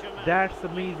Saint-Germain. that's Lee,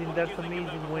 amazing. what did That's you think of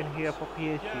their amazing win here performance? for Yeah,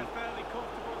 PSG. fairly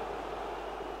comfortable.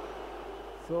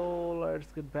 So let's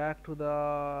get back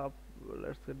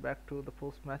to the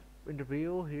post-match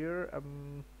interview here.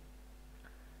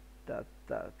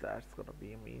 That's gonna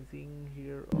be amazing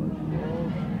here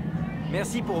also.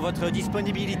 Merci pour votre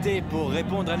disponibilité pour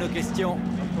répondre à nos questions.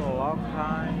 After a long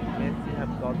time, Messi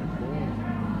have got the goal.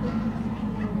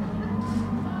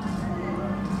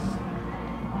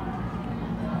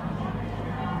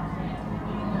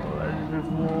 A little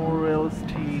bit more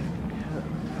realistic.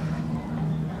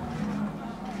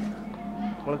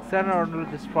 Alexander-Arnold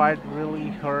just tried really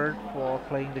hard for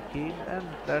playing the game, and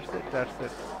that's it. That's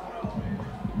it.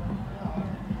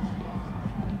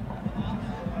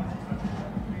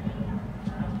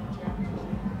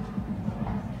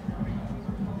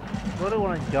 Really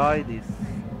want to enjoy this.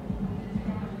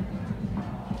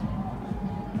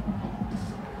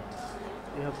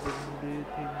 You have been do you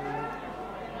think the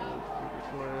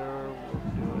player will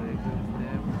do it against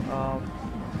them?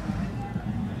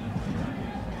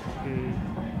 Okay.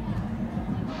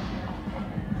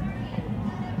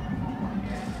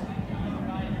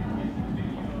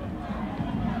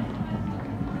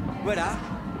 Voilà,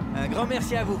 un grand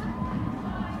merci à vous.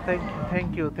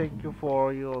 Thank you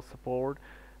for your support.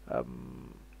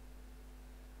 Um,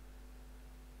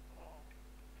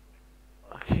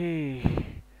 okay.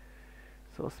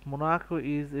 So Monaco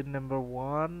is in number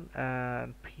 1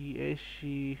 and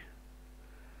PSG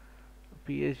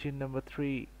number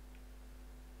 3.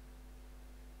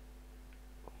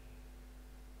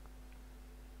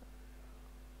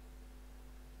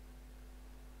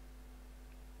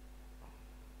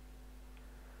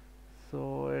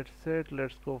 So it's it.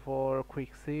 Let's go for a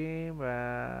quick sim,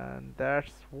 and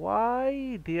that's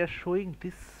why they are showing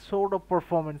this sort of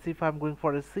performance. If I'm going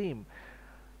for a sim,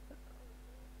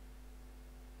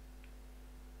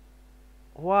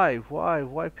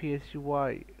 why PSG?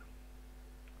 Why?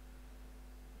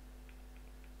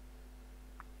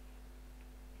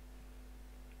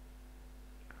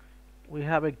 We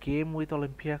have a game with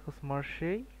Olympiacos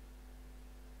Marseille.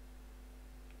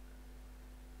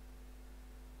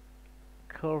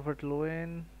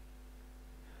 Calvert-Lewin.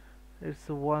 It's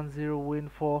a 1-0 win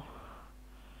for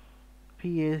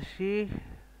PSG.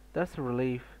 That's a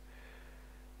relief,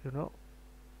 you know.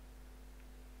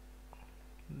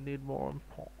 Need more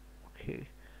info. Okay,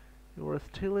 you are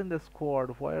still in the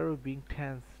squad. Why are you being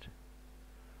tensed?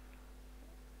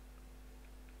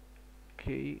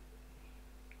 Okay,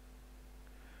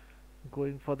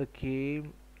 going for the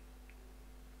game.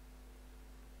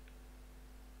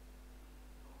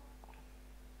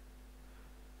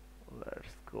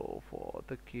 Let's go for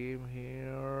the game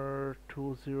here.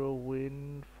 2-0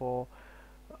 win for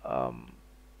um,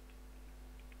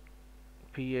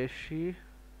 PSG.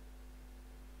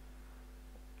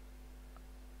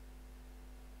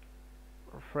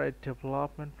 Fred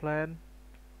development plan.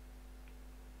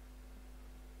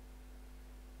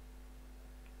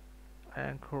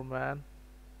 Anchorman.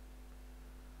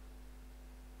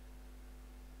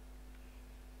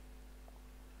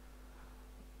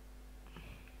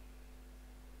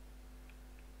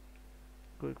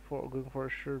 Going for a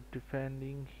sharp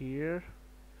defending here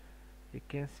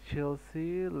against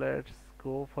Chelsea. Let's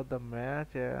go for the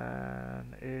match,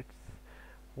 and it's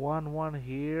 1-1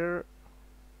 here.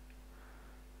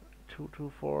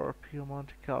 2-2 for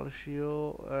Piemonte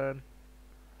Calcio, and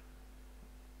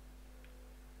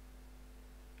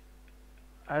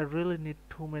I really need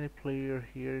too many players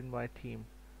here in my team.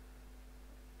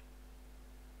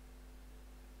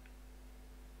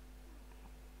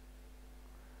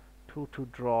 To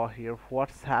draw here.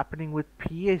 What's happening with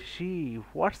PSG?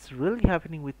 What's really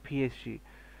happening with PSG?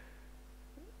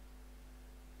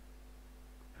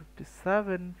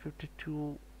 57,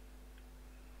 52.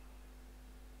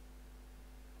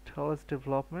 Tell us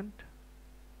development.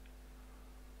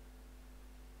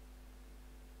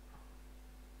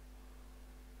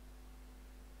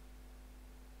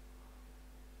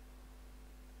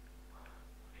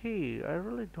 Okay, I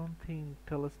really don't think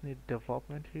Tellus need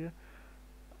development here.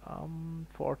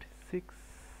 46.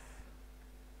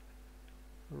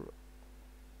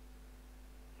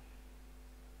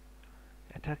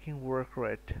 Attacking work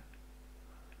rate.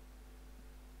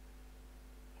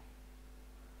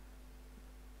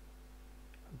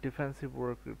 Defensive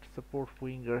work rate. Support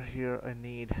winger here. I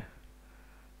need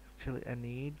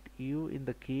you in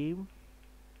the game.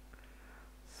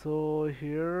 So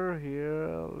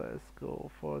here, let's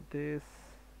go for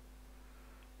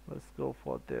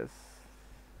this.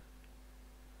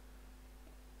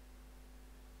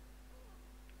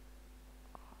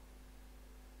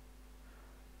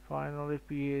 Only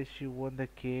PSG won the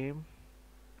game.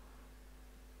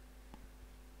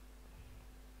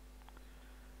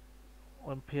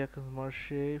 Olympiacos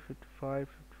Marseille 55.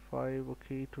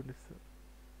 Okay, 27.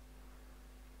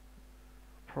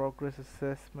 Progress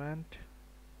assessment.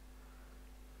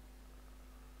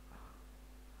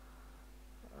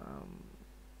 Um,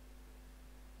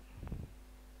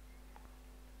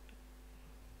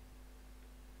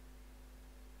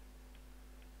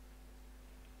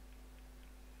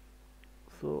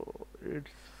 so it's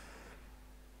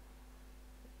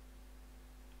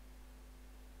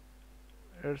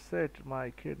it.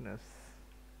 My goodness.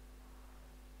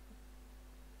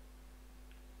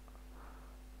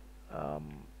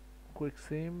 Quick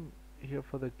sim here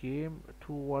for the game.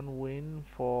 2-1 win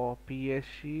for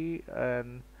PSG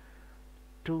and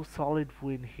two solid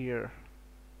win here.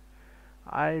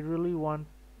 I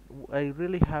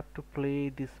really have to play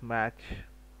this match.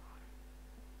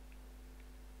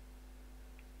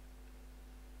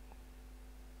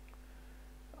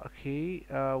 Okay,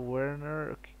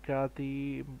 Werner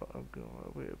Kikati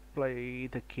play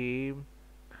the game.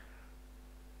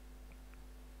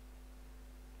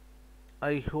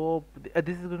 I hope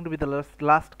this is going to be the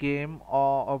last game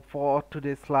for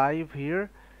today's live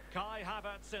here. Kai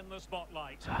Havertz in the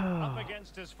spotlight. Up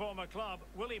against his former club.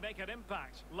 Will he make an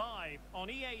impact? Live on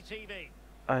EA TV.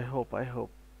 I hope.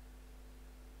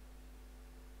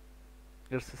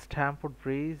 There's a Stamford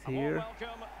Bridge here.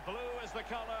 Welcome. Blue is the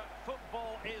colour.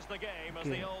 Football is the game. As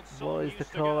Okay. the old Blue song is the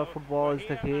used to colour. go. Football We're is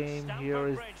the here at game. Stamford Here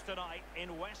is. Bridge tonight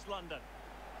in West London.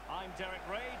 I'm Derek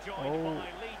Ray, joined Oh.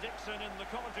 by Lee Dixon in the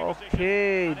commentary position.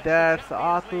 Okay, And it's the that's Champions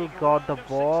Arthur League got the round of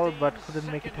ball 16 but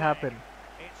couldn't make it second happen. leg.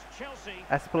 It's Chelsea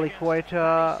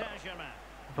Aspilicueta, against Paris Saint-Germain.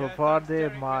 Valverde,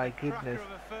 Derek, my with a cracker goodness.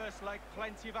 of a first leg,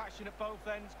 plenty of action at both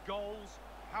ends, goals.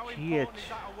 How Ziyech, important is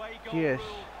that away goal Ziyech.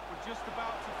 rule? We're just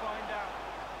about to find out.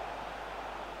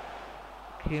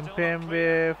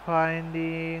 Kimpembe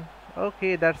finding.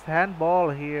 Okay, that's handball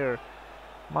here.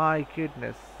 My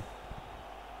goodness.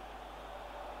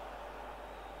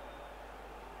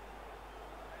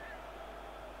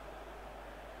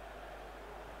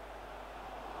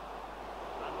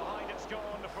 And behind it's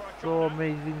gone for a So corner.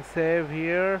 amazing save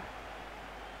here.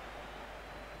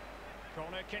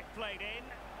 Corner kick played in.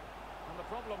 And the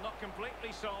problem not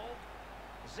completely solved.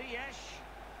 Ziyech.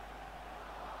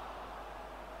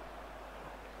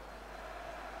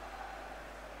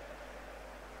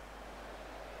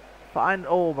 Fine.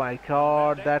 Oh my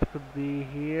god, that could be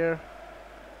here.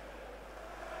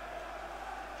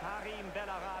 Karim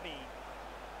Bellarabi.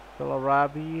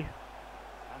 Bellarabi.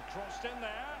 And crossed in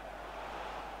there.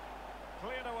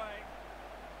 Cleared away.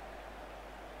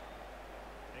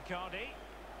 Icardi.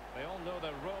 They all know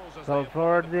their roles as they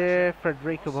apply the Valverde, pressure.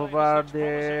 Federico Offside is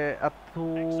Valverde, looks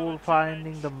Atul Excellent finding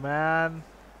challenge. the man.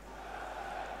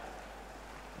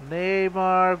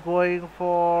 Neymar going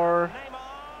for.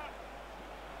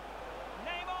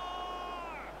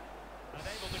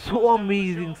 So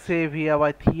amazing save here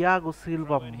by Thiago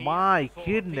Silva. My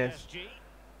goodness.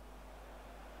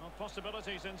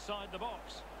 Possibilities inside the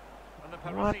box. And the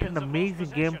What Parisians an have lost amazing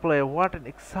possession. gameplay. What an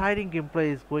exciting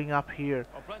gameplay is going up here.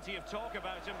 Well, plenty of talk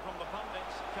about him from the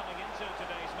pundits coming into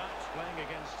today's match, playing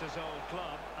against his old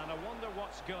club, and I wonder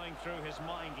what's going through his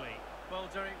mind, Lee. Well,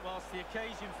 Derek, whilst the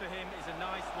occasion for him is a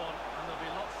nice one, and there'll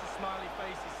be lots of smiley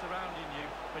faces surrounding you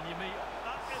when you meet.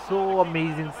 So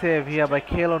amazing save here by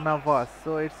Keylor Navas.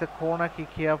 So it's a corner kick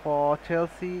here for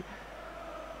Chelsea.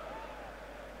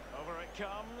 Over it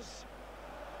comes.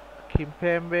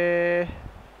 Kimpembe.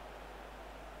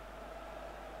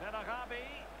 Bellarabi.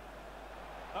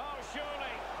 Oh,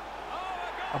 surely.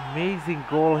 Oh, a goal! Amazing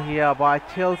goal here by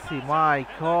Chelsea. My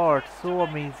god, so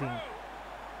amazing.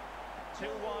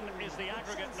 2-1 is the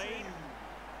aggregate lead.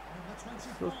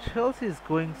 So Chelsea is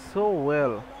going so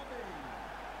well.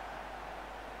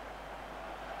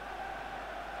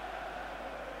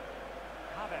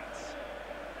 Havertz.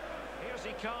 Here's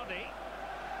Icardi.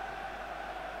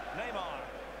 Neymar.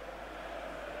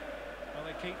 Well,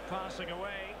 they keep passing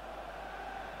away.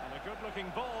 And a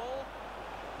good-looking ball.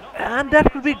 Not And far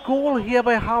that could be away. goal here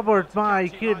by Havertz. My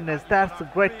goodness, that's a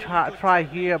great try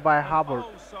here by Havertz.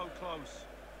 Oh, so close.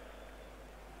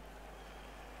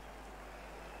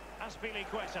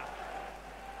 Aspilicueta.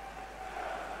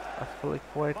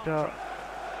 Aspilicueta.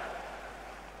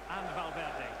 And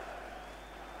Valverde.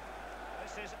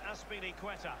 This is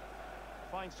Aspilicueta.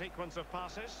 Fine sequence of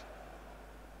passes.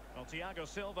 Well, Thiago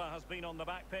Silva has been on the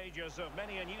back pages of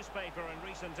many a newspaper in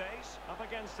recent days. Up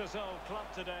against his old club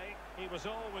today, he was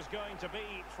always going to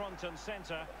be front and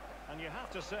centre. And you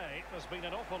have to say, there's been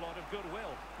an awful lot of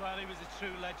goodwill. Well, he was a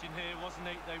true legend here, wasn't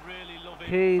he? They really love him.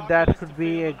 Okay, that could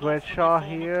be a great shot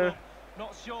here.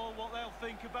 Not sure what they'll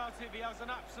think about it if he has an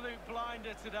absolute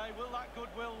blinder today. Will that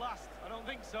goodwill last? I don't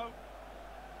think so.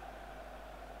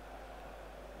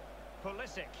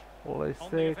 Pulisic on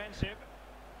the offensive.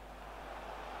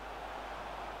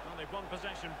 Well, they've won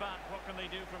possession back. What can they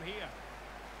do from here?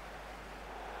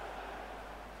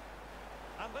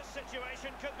 And this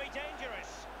situation could be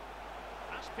dangerous.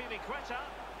 That's Piliqueta.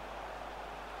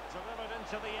 Delivered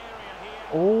into the area here.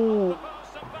 Oh,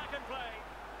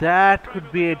 that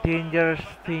could be a dangerous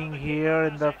thing here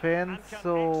in the fence.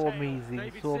 So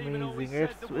amazing, so amazing.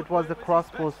 It was the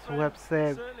cross post who have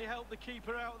saved.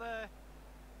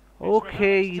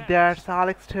 Okay, that's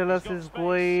Alex Telles is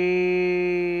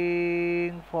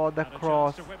going for the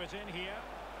cross. A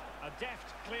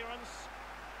deft clearance.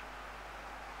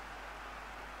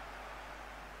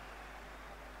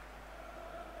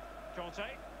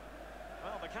 Conte.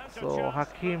 Well, the counter So chance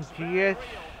Hakim looks very real. Ziyech.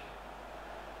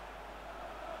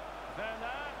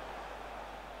 Werner.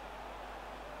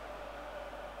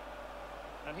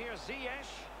 And here's Ziyech.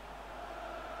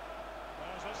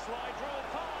 There's a slide rule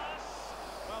pass.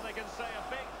 Well, they can say a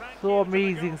big thank So you to the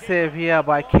amazing goalkeeper. save here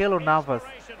by Keylor Navas.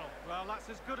 Inspirational. Well, that's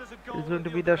as good as a goal. It's going at to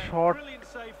the be other the end. shot. Brilliant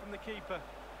save from the keeper.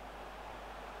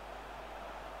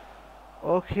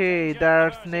 Okay,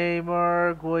 there's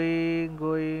Neymar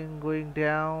going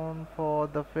down for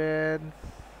the fence.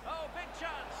 Oh, big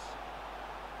chance.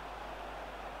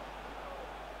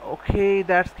 Okay,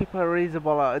 that's keeper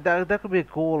Rizabala. That could be a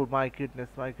goal. My goodness,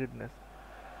 my goodness.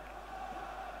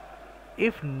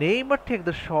 If Neymar take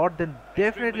the shot, then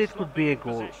definitely it could be a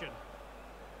goal. Possession.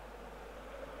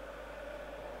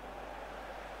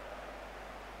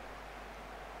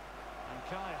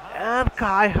 And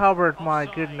Kai Havertz, my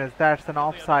goodness, that's an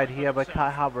offside here by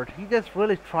Kai Havertz. He just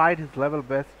really tried his level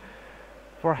best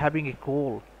for having a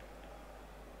goal.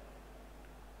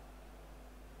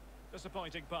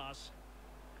 Disappointing pass.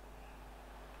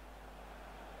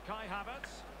 Kai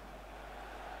Havertz.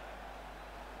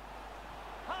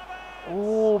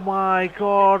 Oh my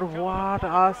God, what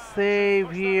a save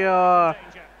here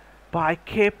by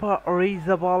Kepa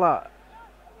Arrizabalaga.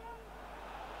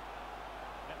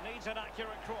 It needs an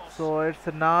accurate cross. So it's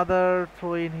another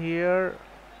throw in here.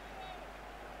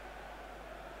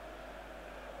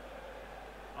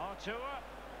 Artur.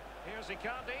 Here's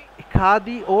Icardi.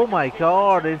 Icardi, oh my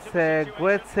God, it's a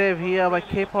great save here by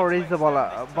Kepa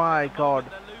Arrizabalaga. My God.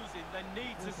 They're losing. They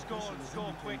need to score and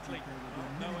score quickly.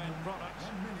 No end product.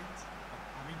 1 minute of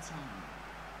added time.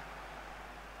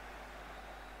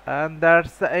 And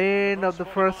that's the end of the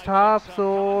first half.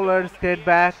 So let's get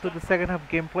back to the second half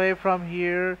gameplay from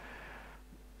here.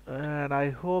 And I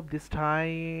hope this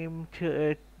time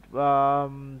So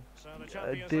the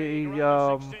Champions League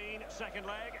round of 16, second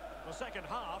leg. The second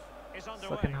half is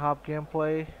underway. second half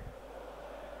gameplay.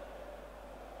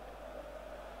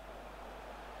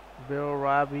 Bill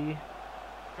Rabi.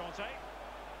 Conte.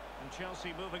 And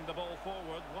Chelsea moving the ball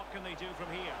forward. What can they do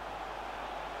from here?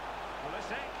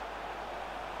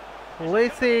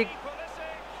 Pulisic.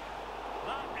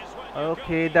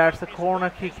 Okay, that's a corner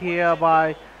kick here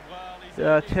by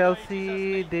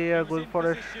Chelsea. They are going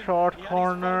for a short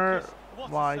corner.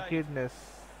 My goodness.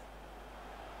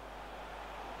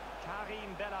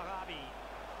 Karim Bellarabi.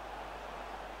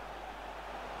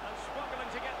 And struggling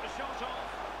to get the shot off.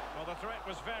 Well, the threat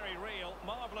was very real.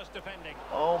 Marvellous defending.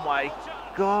 Oh my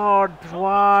God,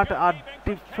 what a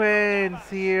defense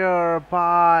here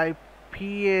by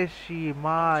PSG.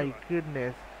 My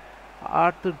goodness.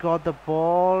 Arthur got the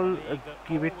ball,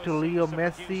 give it to Leo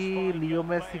Messi. Leo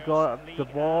Messi got the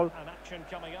ball.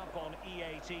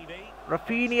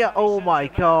 Rafinha, oh my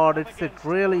God, it's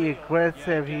really a great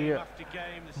save here.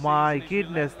 My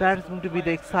goodness, that is going to be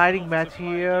the exciting match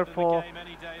here for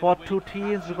two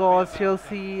teams, because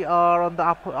Chelsea are on the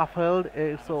uphill.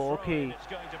 So okay,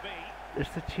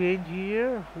 it's a change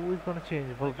here. Who is going to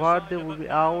change? Valverde will be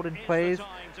out in place.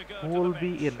 Who will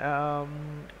be in?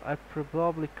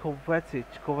 Probably Kovacic.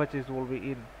 Kovacic will be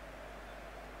in.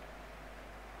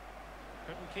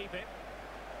 Couldn't keep it.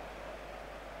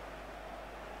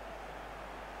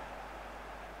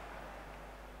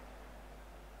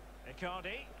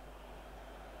 Icardi.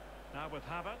 Now with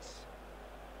Havertz.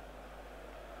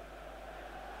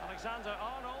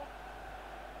 Alexander-Arnold.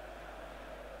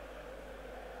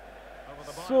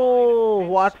 So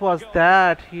what was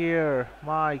that here?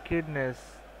 My goodness.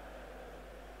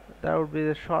 That would be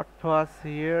the short pass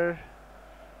here.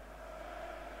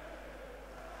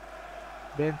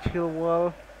 Ben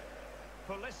Pulisic.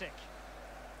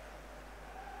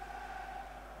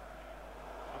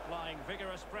 Applying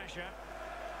vigorous pressure.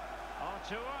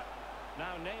 Artur.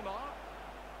 Now Neymar.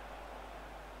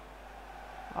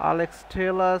 Alex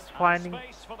Taylor's And finding,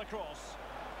 space for the cross.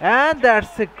 and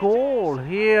that's a goal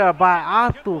here by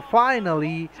Arthur.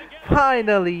 Finally,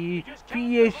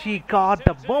 PSG got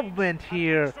the movement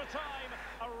here. Extra time,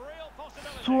 a real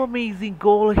possibility. So amazing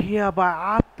goal here by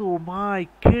Arthur. My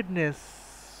goodness,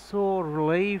 so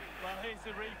relief. Well, here's the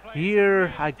replay. It's a Here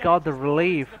really I got the dangerous ball into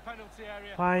relief. the penalty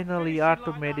area. Finally, Finishing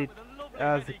Arthur like made that it with a lovely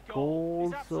as a headed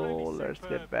goal. He's So absolutely let's superb.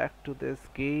 get back to this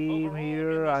game Overall,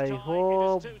 here. in this I tie, it is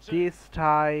hope 2-2. this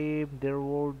time there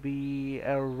will be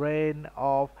a rain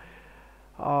of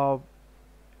uh,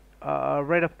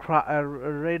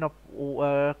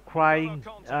 crying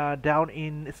down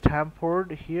in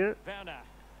Stamford here. Werner.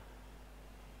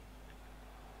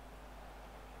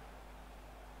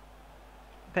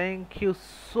 Thank you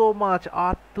so much,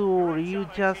 Arthur. Great You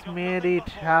challenge, just he got made nothing it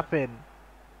but ball. happen.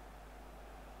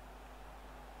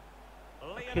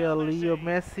 Here, Lionel Leo Messi.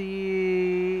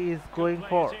 Messi is Could going play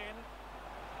for. it in.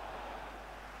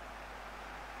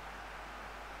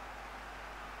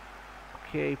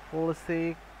 Okay,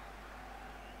 Pulisic.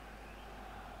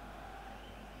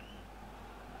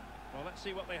 Well, let's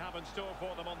see what they have in store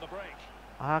for them on the break.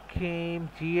 Hakim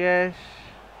Ziyech.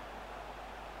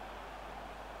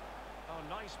 Oh,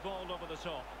 nice ball over the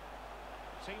top.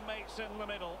 Teammates in the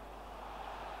middle.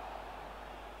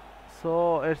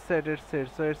 So it's set.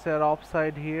 So it's an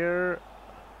offside here.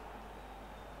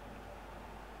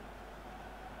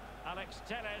 Alex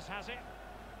Telles has it.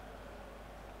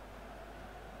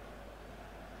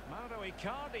 Mauro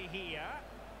Icardi here.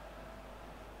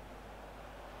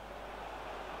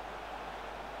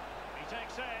 He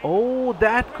takes aim. Oh,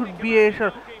 that could be a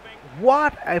shot. Goalkeeping.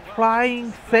 What a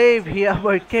flying save here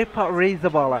by Kepa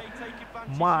Arrizabalaga. Take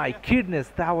advantage My here. goodness,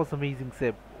 that was amazing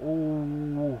save.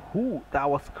 Oh, that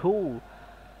was cool.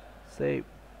 Save.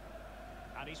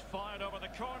 And he's fired over the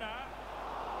corner.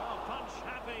 Well, punch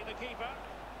happy, the keeper.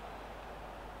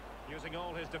 Using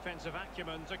all his defensive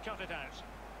acumen to cut it out.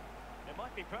 It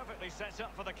might be perfectly set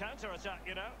up for the counter-attack,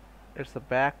 you know. It's a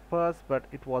back pass, but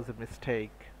it was a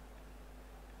mistake.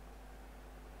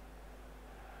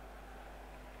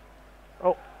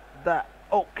 Oh, that.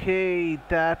 Okay,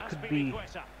 that could be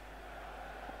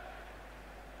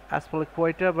Azpilicueta.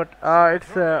 Aspilicueta, but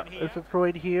it's a throw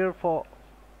in here for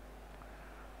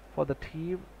the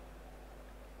team.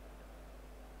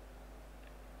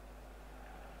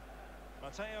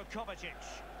 Mateo Kovacic.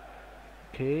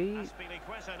 Okay.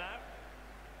 Azpilicueta now.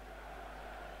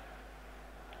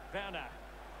 Werner.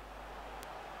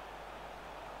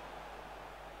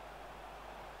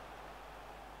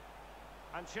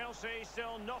 And Chelsea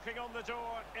still knocking on the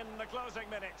door in the closing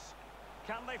minutes.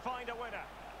 Can they find a winner?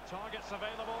 Targets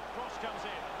available, cross comes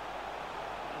in.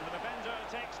 And the defender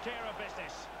takes care of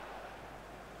business.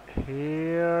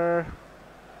 Here.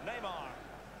 Neymar.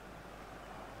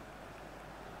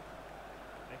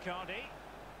 Icardi.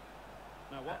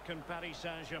 Now what can Paris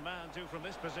Saint-Germain do from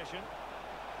this position?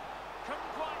 Couldn't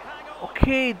quite hang on.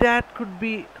 Okay, that could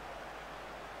be. It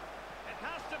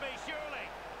has to be, surely.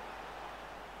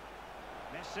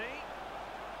 Messi.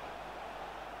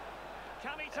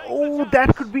 Can he take Oh, the that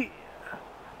chance? could be.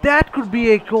 That could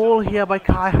be a goal here by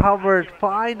Kai Havertz.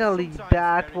 Finally, Sometimes,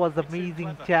 that Derek, was you're too amazing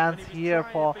clever, chance and he was here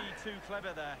trying for to be too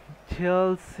clever there.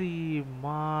 Chelsea.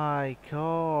 My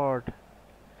God.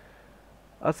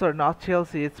 Sorry, not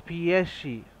Chelsea. It's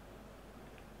PSG.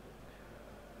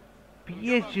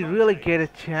 PSG really get a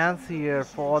chance here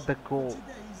for the goal.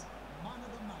 Today's man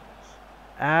of the match.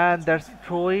 And that's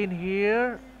throw in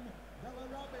here.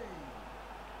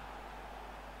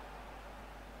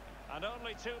 And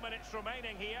only 2 minutes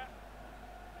remaining here.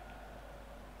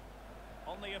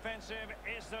 On the offensive,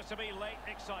 is there to be late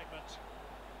excitement?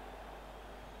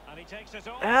 And he takes it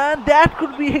on. And that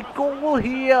could be a goal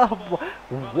here.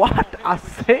 What a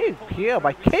save here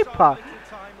by With so Kepa. little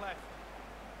time left.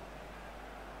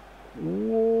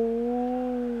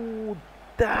 Oh,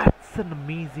 that's an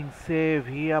amazing save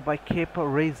here by Kepa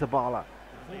Arrizabalaga.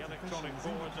 The electronic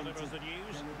board delivers the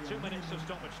news. 2 minutes of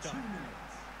stoppage time.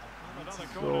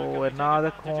 So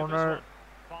another corner.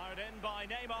 Fired in by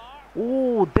Neymar.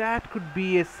 Oh, that could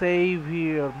be a save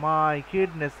here. My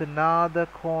goodness, another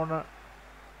corner.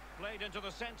 Played into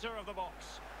the centre of the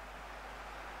box.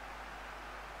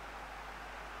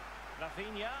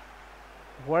 Rafinha.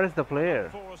 Where is the player?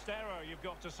 Forced error, you've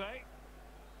got to say.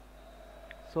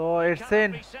 So it's Cannot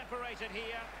in. be separated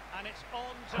here, and it's on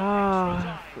to extra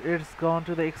Ah, time. it's gone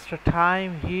to the extra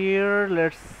time here.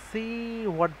 Let's see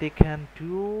what they can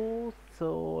do.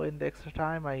 So in the extra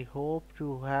time, I hope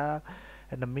to have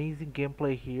An amazing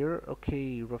gameplay here.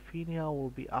 Okay, Rafinha will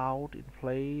be out in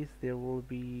place. There will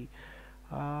be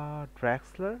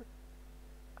Draxler.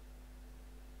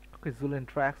 Okay, Julian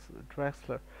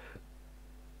Draxler.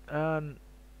 And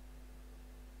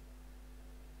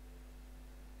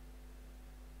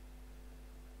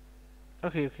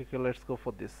okay, let's go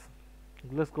for this.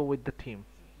 Let's go with the team.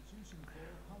 Substitution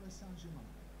for Paris Saint-Germain.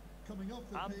 Coming off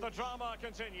the And the pitch, drama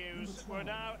continues. We're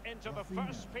now into the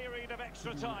first period of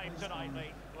extra time tonight,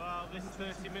 Lee. Well, this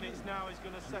 30 minutes now is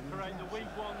going to separate the weak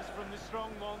ones from the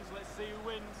strong ones. Let's see who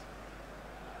wins.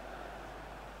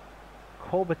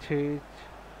 Kovacic.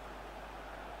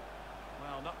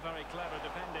 Well, not very clever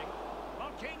defending.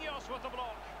 Marquinhos with the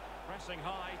block. Pressing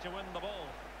high to win the ball.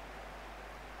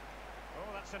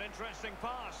 Oh, that's an interesting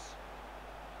pass.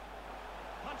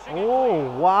 Punching it Oh,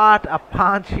 away. what a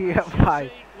punch here by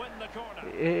Chelsea win the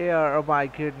corner. here! Oh my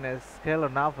goodness,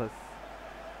 Keylor Navas.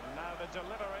 And now the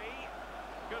delivery.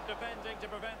 Good defending to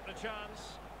prevent the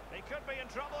chance. They could be in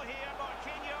trouble here,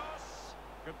 Marquinhos.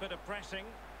 Good bit of pressing.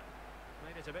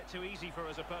 Made it a bit too easy for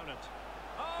his opponent.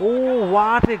 Oh,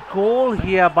 what a goal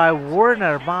here by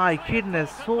Werner! My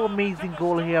goodness, so amazing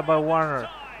goal here by Werner.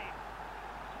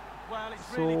 Well, it's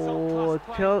So, really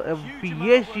top-class tell- play. Huge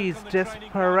amount of PSG work is on the training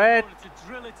desperate ground in order to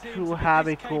drill a team to be have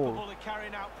this a goal. capable of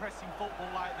carrying out pressing football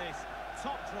like this.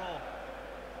 Top draw.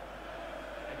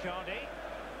 Icardi.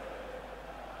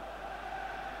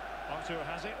 Arthur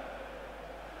has it.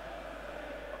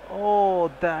 Oh,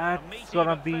 A that's meaty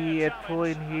gonna but be fair a throw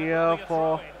challenge, in and it here will be a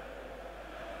for. throw-in.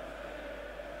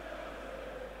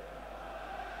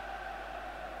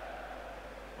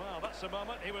 Well, that's a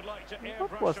moment he would like to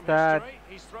airbrush was from that? history.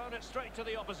 He's thrown it straight to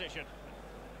the opposition.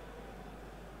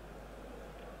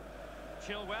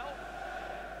 Chilwell.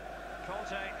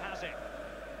 Conte has it.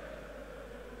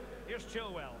 Here's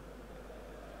Chilwell.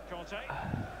 Conte.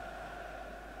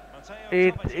 Mateo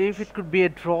Kovacic. If it could be a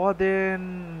draw,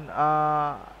 then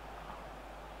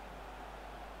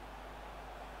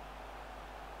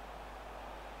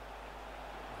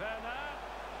Werner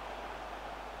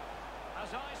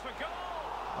has eyes for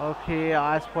goal. okay,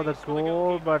 eyes for the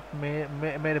goal, but made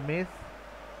a miss.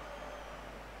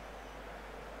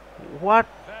 What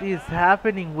is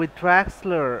happening with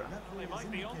Draxler? They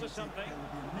might be onto something.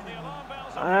 And the alarm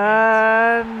bells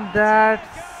are And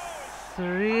that's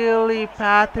really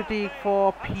pathetic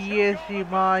for PSG.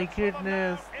 My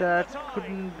goodness, that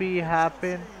couldn't be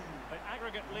happen. the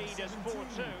aggregate lead is 4-2.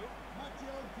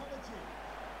 Matteo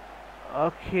Kovacic.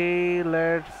 Okay,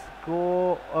 let's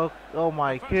go. Oh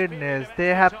my goodness, they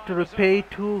have to repay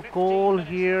 2 goals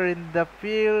here in the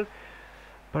field.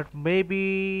 But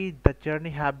maybe the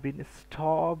journey have been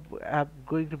stopped.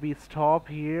 Going to be stopped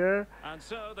here. And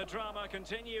so the drama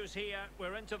continues here.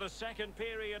 We're into the second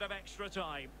period of extra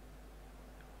time.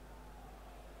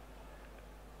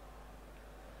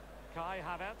 Kai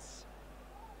Havertz.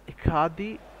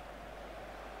 Icardi.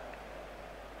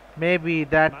 Maybe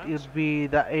that will be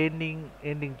the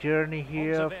ending journey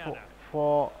here Werner.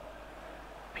 for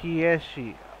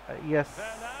PSG. Yes,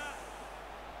 Werner.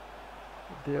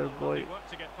 they're Lovely going. work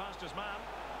to get past his man.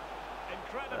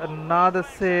 Incredible Another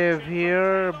reflex save action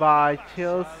here from by Havertz.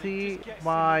 Chelsea. Just gets in the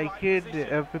My right kid,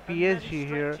 position, and then PSG he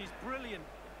here. stretches brilliant.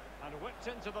 And whipped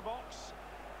into the box.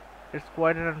 It's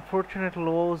quite an unfortunate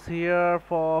loss here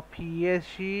for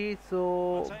PSG.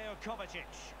 So, Mateo Kovacic.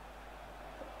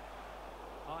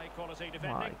 High quality my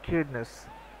defending. goodness.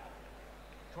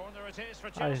 Corner it is for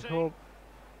I Chelsea. hope.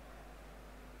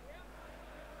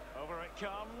 Over it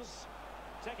comes.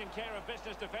 Taking care of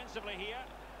business defensively here.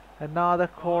 Another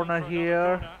Going corner for another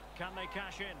here. corner. Can they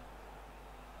cash in?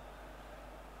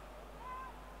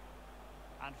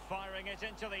 And firing it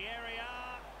into the area.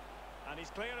 And he's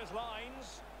clear as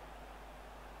lines.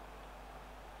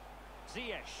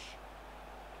 Ziyech.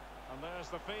 And there's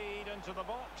the feed into the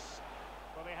box.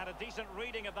 Well, they had a decent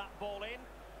reading of that ball in.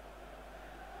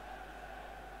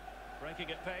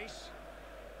 Breaking at pace.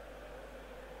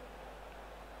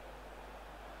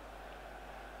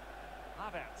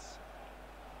 Havertz.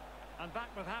 And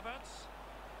back with Havertz.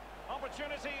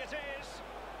 Opportunity it is.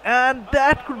 And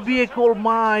that could be a goal.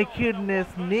 My goodness,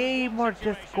 Neymar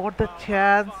just got the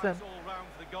chance. And All round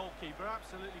for the goalkeeper,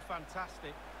 absolutely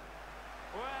fantastic.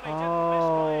 Well, he didn't miss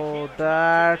by a oh, huge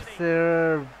that's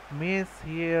margin, a miss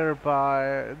here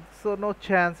by. So no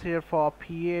chance here for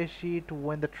PSG to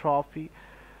win the trophy.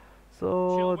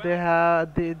 So they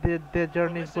have their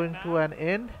journey is going to an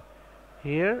end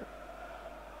here.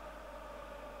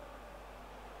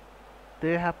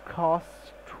 They have cost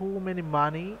too many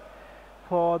money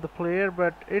for the player,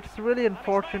 but it's really did he? And he's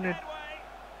made unfortunate. headway.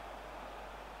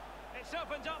 It's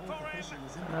opened up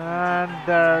And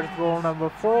there's goal number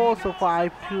 4. So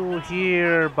 5-2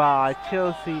 here by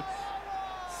Chelsea.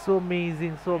 So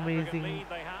amazing, so amazing. Lead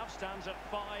they have stands at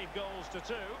 5 goals to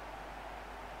 2.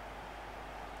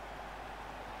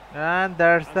 And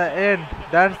that's the end.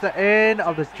 That's the end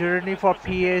of the journey for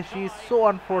PSG. So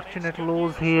unfortunate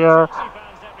lose here.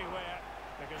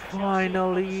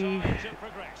 Finally,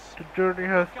 the journey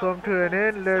has come to an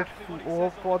end. Let's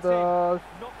hope for the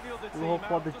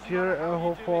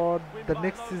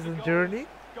next season journey.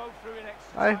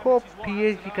 I hope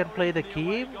PSG can play the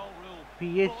game.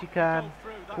 PSG can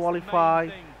qualify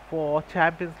for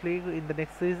Champions League in the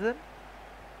next season.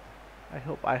 I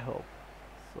hope.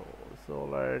 So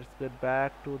let's get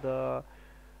back to the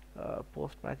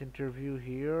post-match interview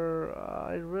here.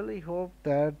 I really hope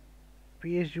that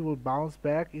PSG will bounce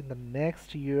back in the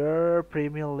next year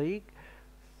Premier League.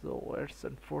 So it's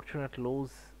unfortunate loss.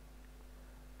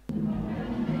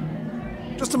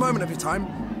 Just a moment of your time.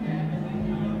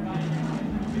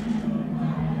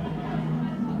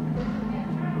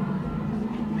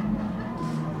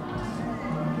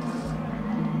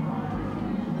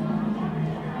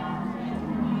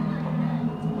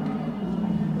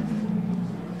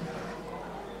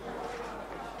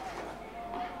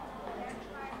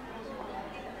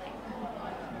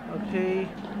 Okay.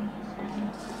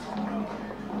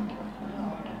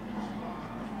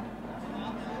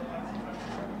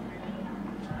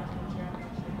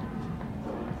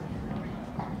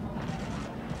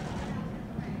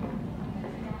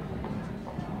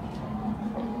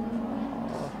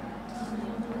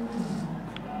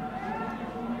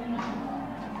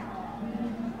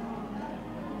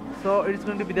 So it's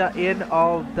going to be the end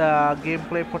of the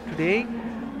gameplay for today.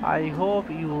 I hope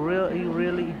you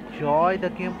really enjoy the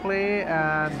gameplay,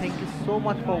 and thank you so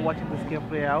much for watching this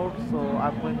gameplay out. So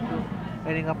I'm going to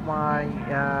ending up my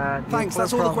Thanks,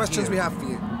 that's all the questions we have for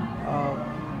you.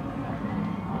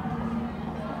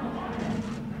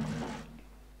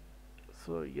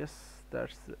 So yes,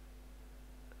 that's it.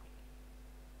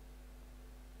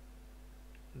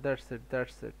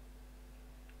 That's it.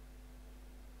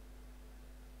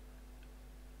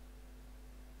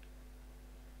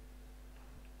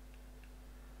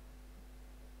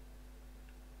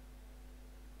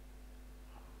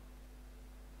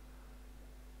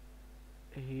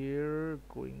 Here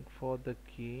going for the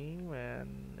game,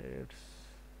 and it's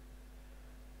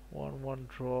 1-1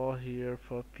 draw here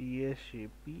for PSG.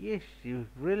 PSG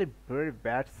really very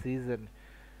bad season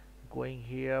going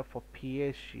here for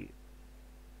PSG.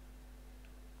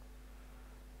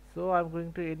 So I'm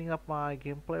going to ending up my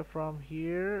gameplay from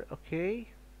here. Okay,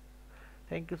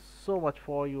 thank you so much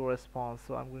for your response.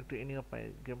 So I'm going to ending up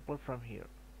my gameplay from here.